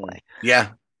 Put it that way. Yeah.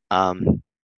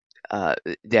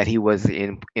 That he was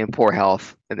in poor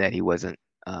health and that he wasn't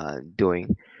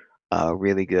doing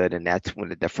really good, and that's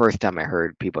when the first time I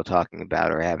heard people talking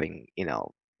about or having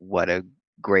what a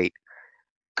great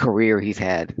career he's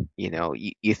had.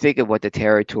 You think of what the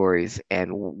territories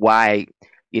and why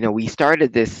we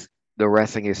started the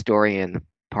Wrestling Historian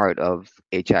part of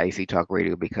HIC Talk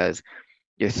Radio because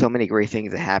there's so many great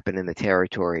things that happen in the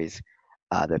territories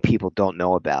that people don't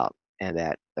know about and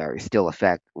that still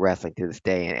affect wrestling to this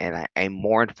day. And I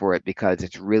mourn for it because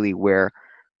it's really where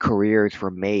careers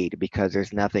were made, because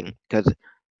there's nothing, because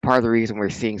part of the reason we're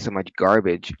seeing so much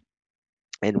garbage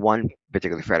in one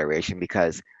particular federation,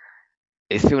 because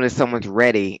as soon as someone's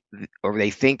ready or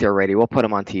they think they're ready, we'll put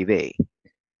them on TV.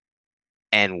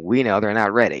 And we know they're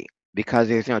not ready because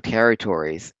there's no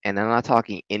territories. And I'm not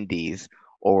talking indies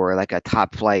or like a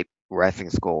top flight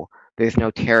wrestling school. There's no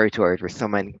territories where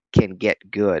someone can get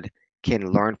good,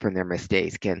 can learn from their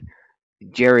mistakes, can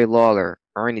Jerry Lawler,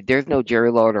 Ernie. There's no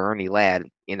Jerry Lawler or Ernie Ladd,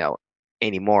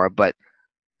 anymore. But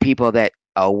people that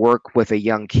work with a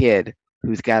young kid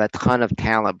who's got a ton of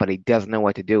talent, but he doesn't know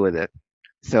what to do with it.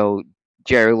 So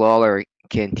Jerry Lawler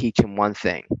can teach him one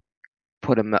thing,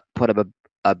 put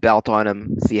a belt on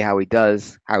him, see how he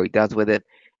does with it.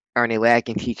 Ernie Ladd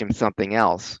can teach him something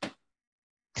else.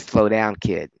 Slow down,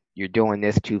 kid. You're doing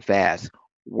this too fast.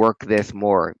 Work this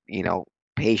more.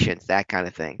 Patience, that kind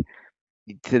of thing.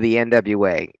 To the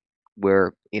NWA,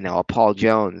 where a Paul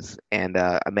Jones and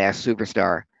a Masked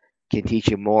Superstar can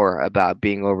teach you more about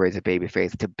being over as a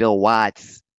babyface. To Bill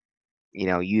Watts,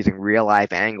 using real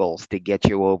life angles to get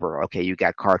you over. Okay, you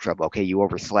got car trouble. Okay, you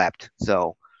overslept,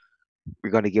 so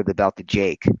we're going to give the belt to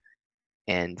Jake,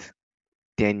 and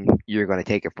then you're going to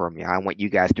take it from me. I want you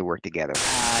guys to work together.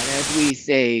 And as we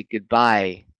say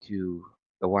goodbye to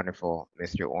the wonderful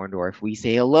Mr. Orndorff, we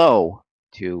say hello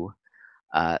to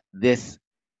this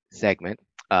segment.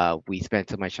 We spent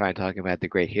so much time talking about the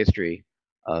great history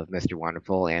of Mr.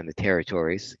 Wonderful and the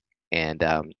territories, and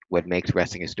what makes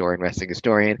wrestling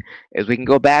historian is we can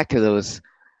go back to those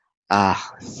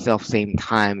self-same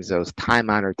times, those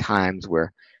time-honored times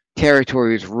where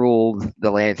territories ruled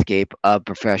the landscape of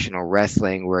professional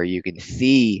wrestling, where you can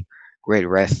see great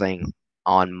wrestling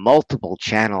on multiple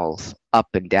channels up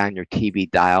and down your TV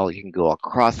dial. You can go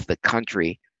across the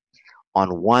country.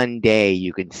 On one day,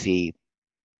 you can see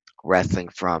wrestling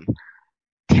from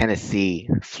Tennessee,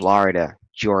 Florida,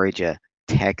 Georgia,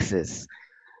 Texas,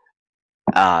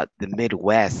 the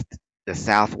Midwest, the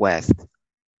Southwest,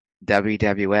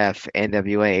 WWF,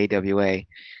 NWA, AWA.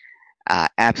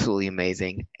 Absolutely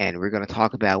amazing. And we're going to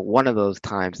talk about one of those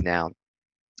times now.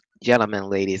 Gentlemen,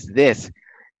 ladies, this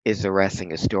is the Wrestling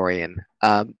Historian.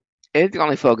 It's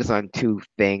only focus on two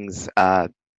things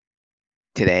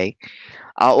today.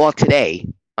 Today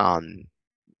on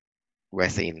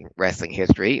wrestling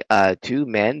history, two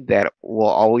men that will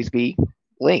always be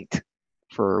linked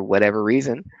for whatever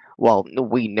reason. Well,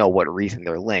 we know what reason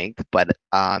they're linked, but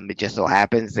it just so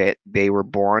happens that they were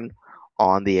born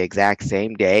on the exact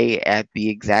same day at the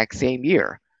exact same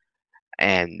year.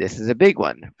 And this is a big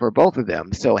one for both of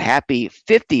them. So happy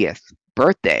 50th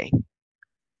birthday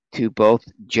to both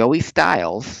Joey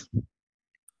Styles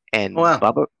and Wow.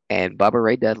 Bubba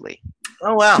Ray Dudley.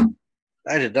 Oh, wow.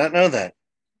 I did not know that.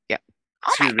 Yeah.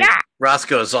 Excuse me.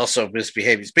 Roscoe is also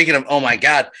misbehaving. Speaking of, oh my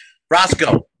God,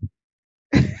 Roscoe,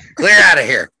 clear out of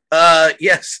here.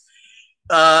 Yes.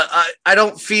 I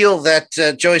don't feel that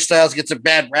Joey Styles gets a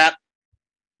bad rap.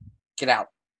 Get out.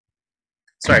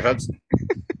 Sorry, folks.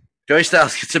 Joey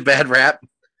Styles gets a bad rap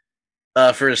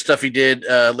for the stuff he did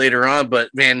later on, but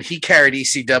man, he carried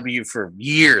ECW for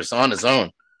years on his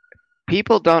own.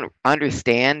 People don't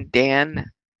understand, Dan,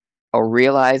 or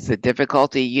realize the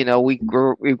difficulty. You know, we've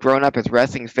grown up as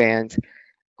wrestling fans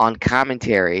on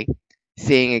commentary,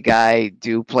 seeing a guy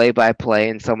do play-by-play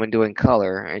and someone doing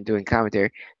color and doing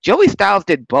commentary. Joey Styles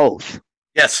did both.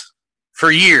 Yes,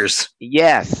 for years.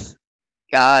 Yes.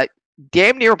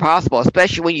 Damn near impossible,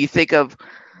 especially when you think of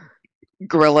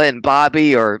Gorilla and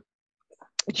Bobby or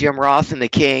Jim Ross and the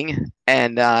King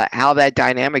and how that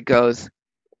dynamic goes.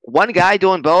 One guy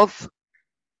doing both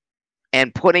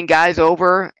and putting guys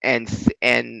over and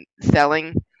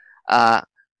selling a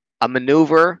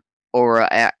maneuver or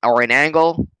an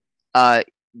angle.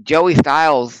 Joey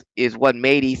Styles is what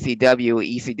made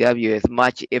ECW as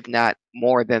much, if not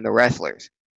more, than the wrestlers.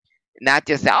 Not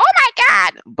just that, oh my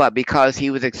God, but because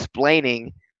he was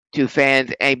explaining to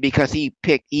fans, and because he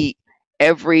picked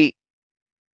every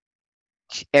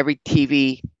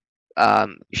TV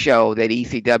show that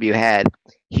ECW had,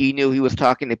 he knew he was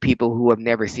talking to people who have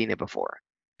never seen it before.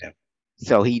 Yeah.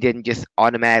 So he didn't just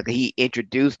automatically, he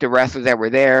introduced the wrestlers that were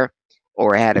there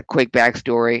or had a quick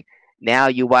backstory. Now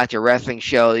you watch a wrestling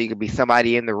show, you could be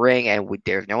somebody in the ring and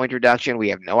there's no introduction. We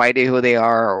have no idea who they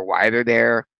are or why they're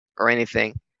there or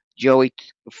anything. Joey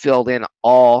filled in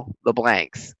all the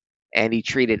blanks, and he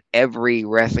treated every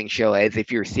wrestling show as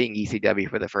if you're seeing ECW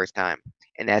for the first time.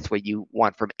 And that's what you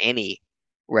want from any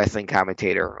wrestling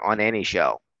commentator on any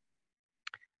show.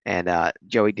 And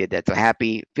Joey did that. So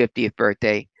happy 50th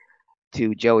birthday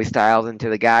to Joey Styles and to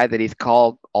the guy that he's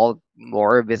called all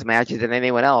more of his matches than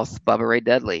anyone else, Bubba Ray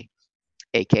Dudley,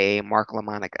 a.k.a. Mark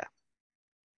LaMonica.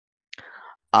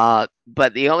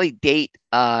 But the only date,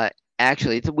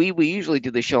 actually, we usually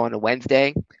do the show on a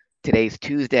Wednesday. Today's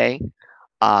Tuesday.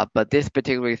 But this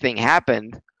particular thing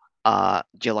happened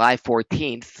July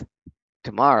 14th,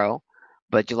 tomorrow.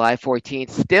 But July 14th,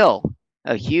 still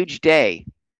a huge day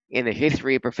in the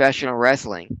history of professional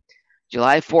wrestling.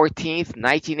 July 14th,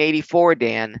 1984,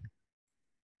 Dan,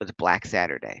 was Black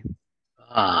Saturday.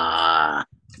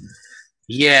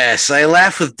 Yes, I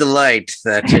laugh with delight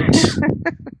that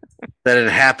it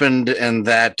happened, and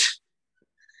that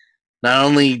not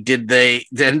only did the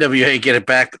NWA get it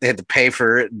back, but they had to pay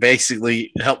for it,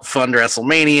 basically help fund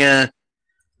WrestleMania.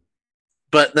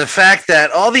 But the fact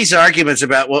that all these arguments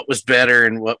about what was better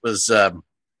and what was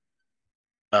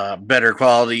better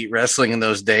quality wrestling in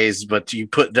those days, but you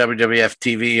put WWF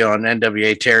TV on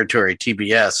NWA territory,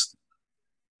 TBS.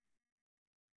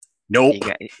 Nope.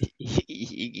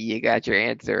 You got your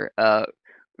answer. For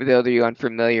those of you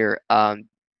unfamiliar,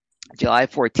 July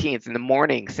 14th in the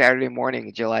morning, Saturday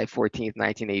morning, July 14th,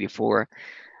 1984,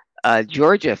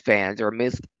 Georgia fans or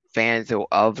fans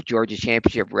of Georgia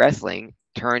Championship Wrestling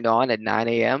turned on at 9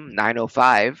 a.m.,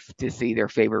 9:05 to see their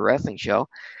favorite wrestling show.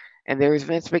 And there was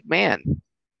Vince McMahon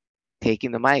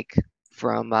taking the mic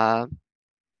from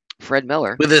Fred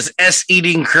Miller. With his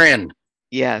S-eating grin.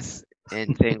 Yes,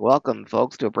 and saying, welcome,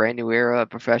 folks, to a brand new era of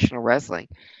professional wrestling.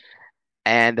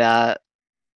 And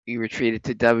you were treated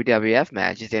to WWF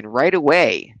matches. And right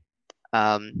away,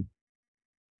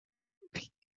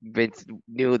 Vince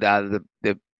knew that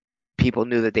the people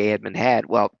knew that they had been had.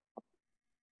 Well,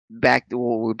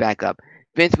 we'll back up.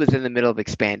 Vince was in the middle of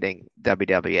expanding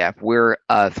WWF. We're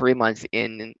 3 months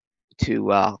into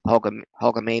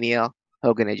Hulkamania.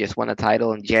 Hogan had just won a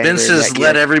title in January. Vince has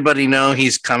let everybody know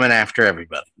he's coming after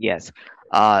everybody. Yes.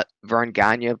 Vern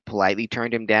Gagne politely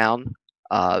turned him down.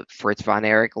 Fritz von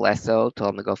Erich, less so,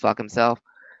 told him to go fuck himself.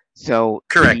 So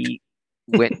correct. He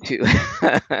went to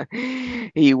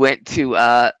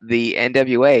the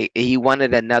NWA. He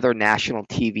wanted another national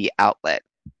TV outlet.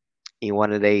 He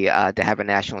wanted to have a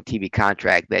national TV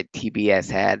contract that TBS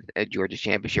had at Georgia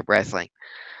Championship Wrestling.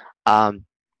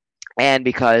 And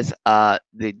because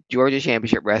the Georgia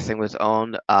Championship Wrestling was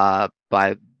owned by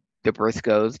the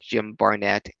Briscoes, Jim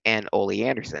Barnett, and Ole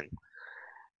Anderson.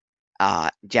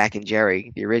 Jack and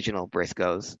Jerry, the original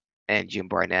Briscoes, and Jim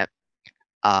Barnett.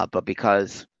 But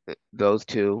because those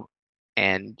two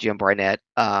and Jim Barnett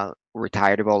were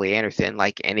tired of Ole Anderson,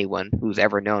 like anyone who's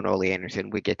ever known Ole Anderson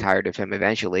would get tired of him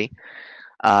eventually.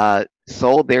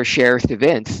 Sold their shares to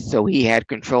Vince, so he had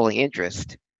controlling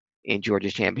interest in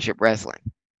Georgia Championship Wrestling.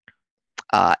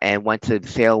 And once the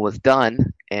sale was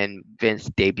done and Vince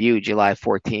debuted July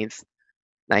 14th,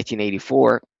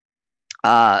 1984,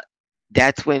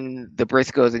 that's when the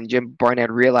Briscoes and Jim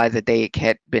Barnett realized that they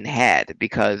had been had,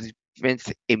 because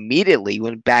Vince immediately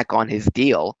went back on his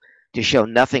deal to show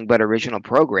nothing but original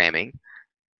programming,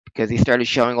 because he started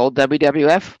showing old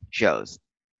WWF shows.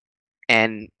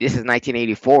 And this is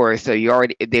 1984, so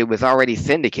they was already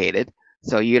syndicated,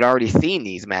 so you'd already seen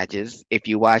these matches if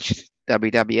you watched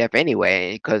WWF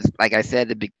anyway, because like I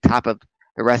said at the top of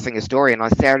the Wrestling Historian,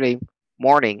 on Saturday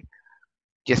morning,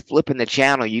 just flipping the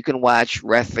channel, you can watch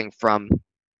wrestling from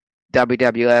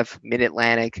WWF,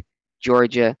 Mid-Atlantic,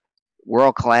 Georgia,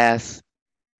 World Class,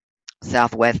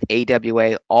 Southwest,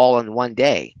 AWA, all in one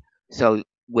day. So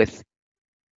with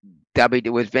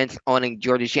Vince owning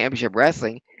Georgia Championship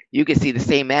Wrestling, you can see the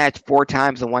same match 4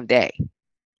 times in one day.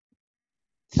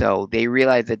 So they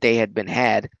realized that they had been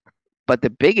had. But the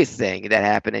biggest thing that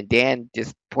happened, and Dan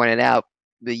just pointed out,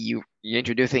 that you're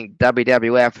introducing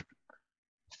WWF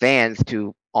fans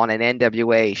to on an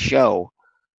NWA show,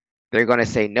 they're going to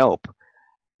say nope.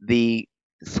 The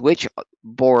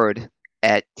switchboard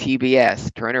at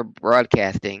TBS, Turner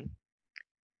Broadcasting,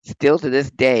 still to this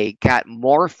day got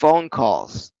more phone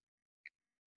calls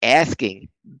asking,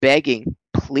 begging,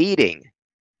 pleading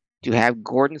to have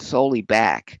Gordon Solie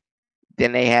back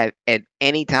than they had at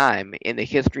any time in the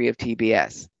history of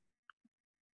TBS.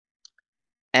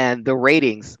 And the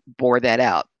ratings bore that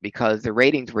out, because the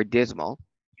ratings were dismal.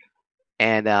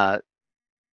 And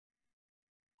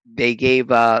they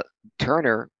gave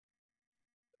Turner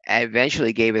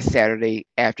eventually gave a Saturday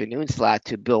afternoon slot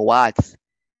to Bill Watts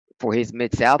for his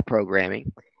Mid-South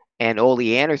programming. And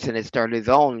Ole Anderson had started his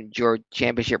own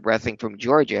Championship Wrestling from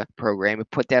Georgia program and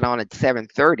put that on at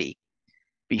 7:30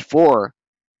 before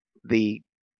the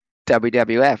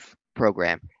WWF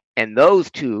program. And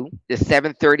those two, the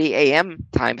 7:30 a.m.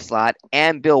 time slot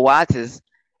and Bill Watts'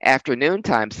 afternoon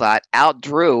time slot,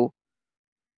 outdrew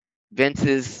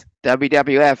Vince's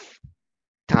WWF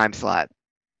time slot.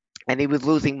 And he was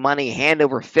losing money hand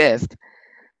over fist.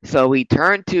 So he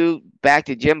turned back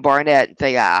to Jim Barnett and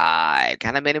say, I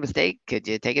kind of made a mistake. Could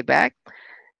you take it back?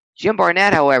 Jim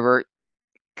Barnett, however,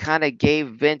 kind of gave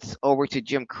Vince over to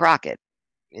Jim Crockett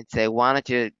and say, why don't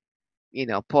you,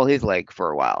 pull his leg for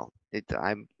a while?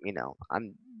 I'm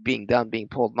being done being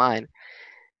pulled mine.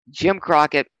 Jim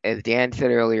Crockett, as Dan said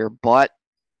earlier, bought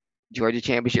Georgia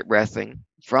Championship Wrestling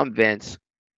from Vince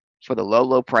for the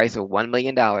low price of $1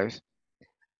 million.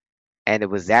 And it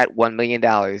was that $1 million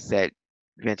that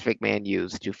Vince McMahon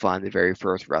used to fund the very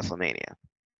first WrestleMania.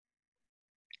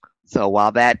 So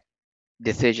while that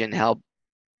decision helped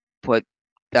put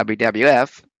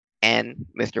WWF and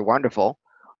Mr. Wonderful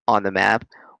on the map,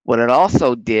 what it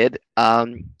also did,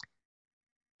 when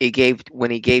he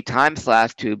gave time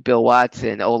slots to Bill Watts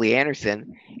and Ole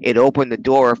Anderson, it opened the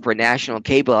door for national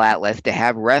cable outlets to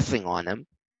have wrestling on them,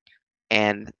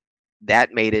 and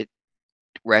that made it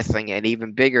wrestling an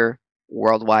even bigger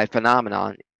worldwide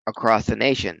phenomenon across the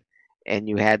nation. And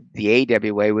you had the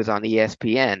AWA was on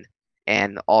ESPN,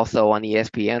 and also on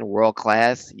ESPN, World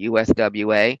Class,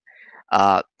 USWA,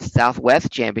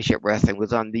 Southwest Championship Wrestling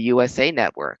was on the USA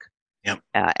Network. Yep.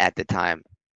 At the time.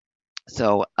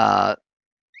 So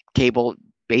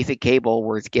basic cable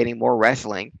was getting more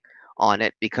wrestling on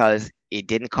it because it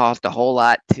didn't cost a whole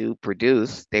lot to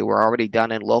produce. They were already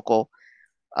done in local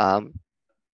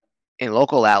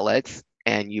outlets,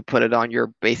 and you put it on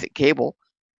your basic cable,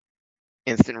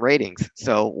 instant ratings.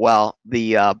 So while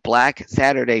the Black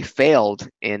Saturday failed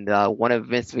in one of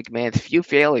Vince McMahon's few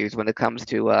failures when it comes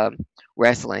to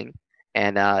wrestling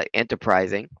and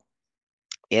enterprising,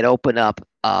 it opened up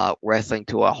wrestling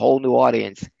to a whole new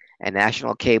audience, and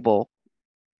national cable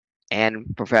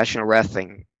and professional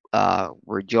wrestling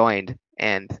were joined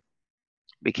and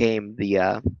became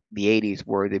the 80s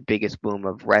were the biggest boom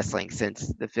of wrestling since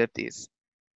the 50s.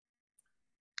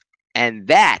 And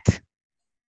that,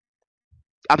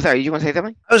 I'm sorry, did you want to say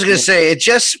something? I was going to say, it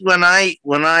just, when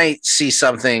I see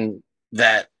something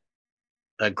that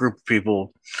a group of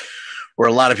people, or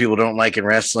a lot of people don't like in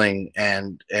wrestling,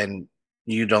 and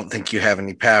you don't think you have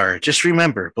any power, just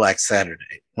remember Black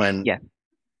Saturday, when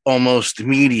almost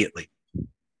immediately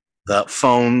the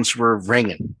phones were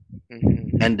ringing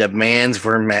and demands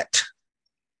were met.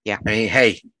 Yeah. I mean,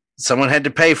 hey, someone had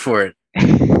to pay for it,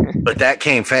 but that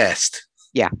came fast.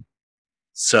 Yeah.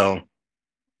 So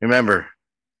remember,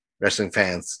 wrestling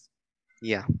fans.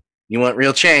 Yeah. You want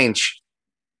real change?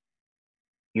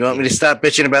 You want me to stop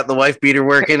bitching about the wife beater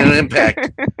working and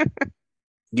Impact?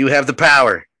 You have the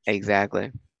power.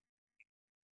 Exactly.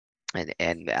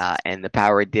 And the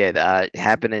power did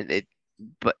happen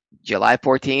but July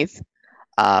 14th.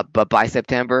 But by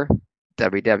September,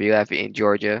 WWF in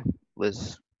Georgia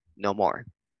was no more.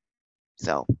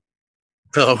 So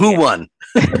who won?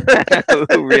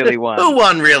 Who really won? Who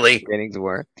won, really? Ratings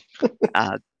were.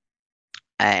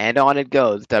 And on it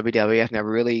goes. WWF never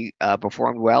really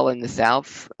performed well in the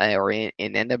South or in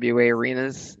NWA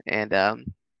arenas, and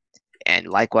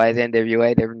likewise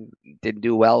NWA didn't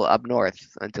do well up north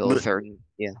until a certain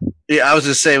Yeah, I was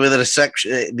just say with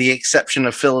the exception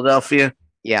of Philadelphia.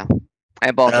 Yeah,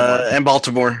 and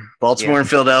Baltimore. Baltimore and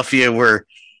Philadelphia were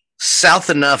south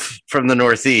enough from the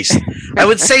Northeast. I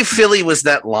would say Philly was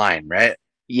that line, right?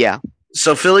 Yeah.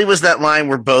 So Philly was that line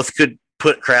where both could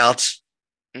put crowds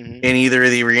in either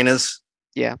of the arenas.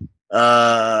 Yeah.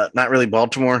 Not really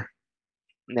Baltimore.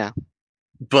 No.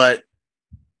 But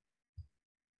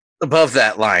above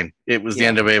that line, it was the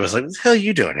NWA was like, what the hell are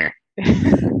you doing here?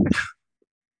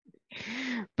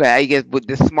 But I guess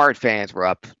the smart fans were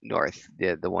up north.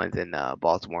 The ones in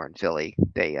Baltimore and Philly.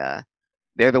 They're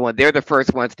the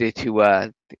first ones to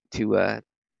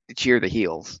cheer the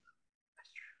heels.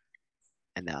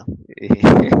 And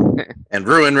and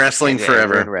ruin wrestling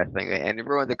forever. And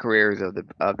ruin the careers of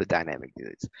the Dynamic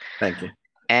Dudes. Thank you.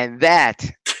 And that.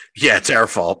 Yeah, it's our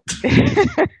fault.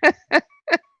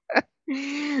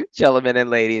 Gentlemen and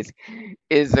ladies,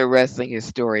 is the wrestling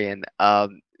historian.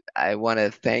 I want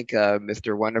to thank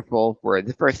Mr. Wonderful for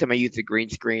the first time I used a green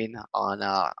screen on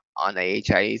the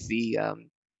HIAC.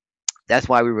 That's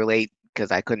why we relate,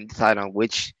 because I couldn't decide on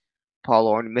which Paul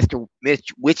Orton,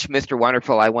 which Mr.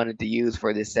 Wonderful I wanted to use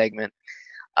for this segment.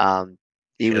 I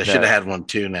should have had one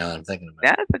too. Now that I'm thinking about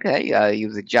it. That's okay. He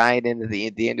was a giant in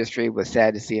the industry. Was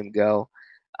sad to see him go,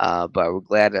 but we're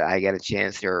glad that I got a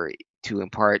chance to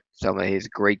impart some of his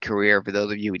great career for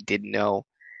those of you who didn't know.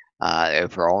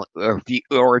 If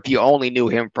you only knew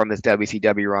him from his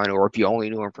WCW run, or if you only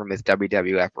knew him from his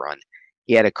WWF run,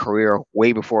 he had a career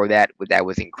way before that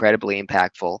was incredibly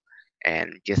impactful,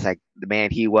 and just like the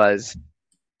man he was,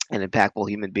 an impactful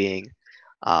human being,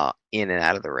 in and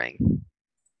out of the ring.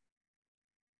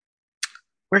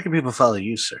 Where can people follow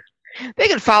you, sir? They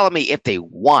can follow me if they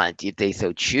want, if they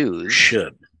so choose.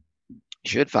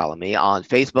 Should follow me on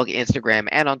Facebook, Instagram,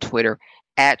 and on Twitter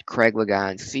at Craig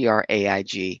Ligons,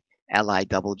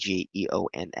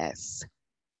 CraigLiggeons.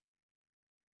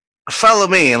 Follow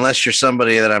me, unless you're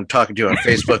somebody that I'm talking to on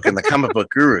Facebook in the Comic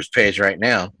Book Gurus page right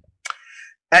now,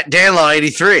 at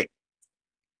DanLaw83.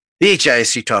 The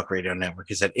HIAC Talk Radio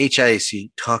Network is at HIAC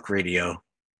Talk Radio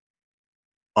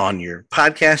on your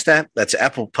podcast app. That's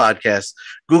Apple Podcasts,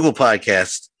 Google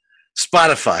Podcasts,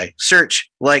 Spotify. Search,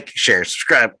 like, share,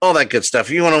 subscribe, all that good stuff.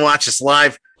 If you want to watch us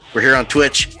live, we're here on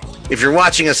Twitch. If you're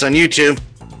watching us on YouTube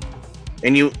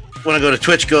and you want to go to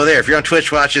Twitch, go there. If you're on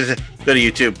Twitch watching, go to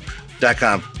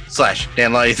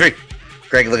youtube.com/DanLaw83.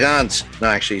 Craig Ligons. No,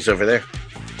 actually, he's over there.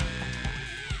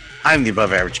 I'm the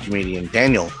above average comedian,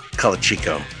 Daniel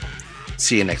Colachico.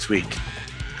 See you next week.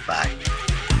 Bye.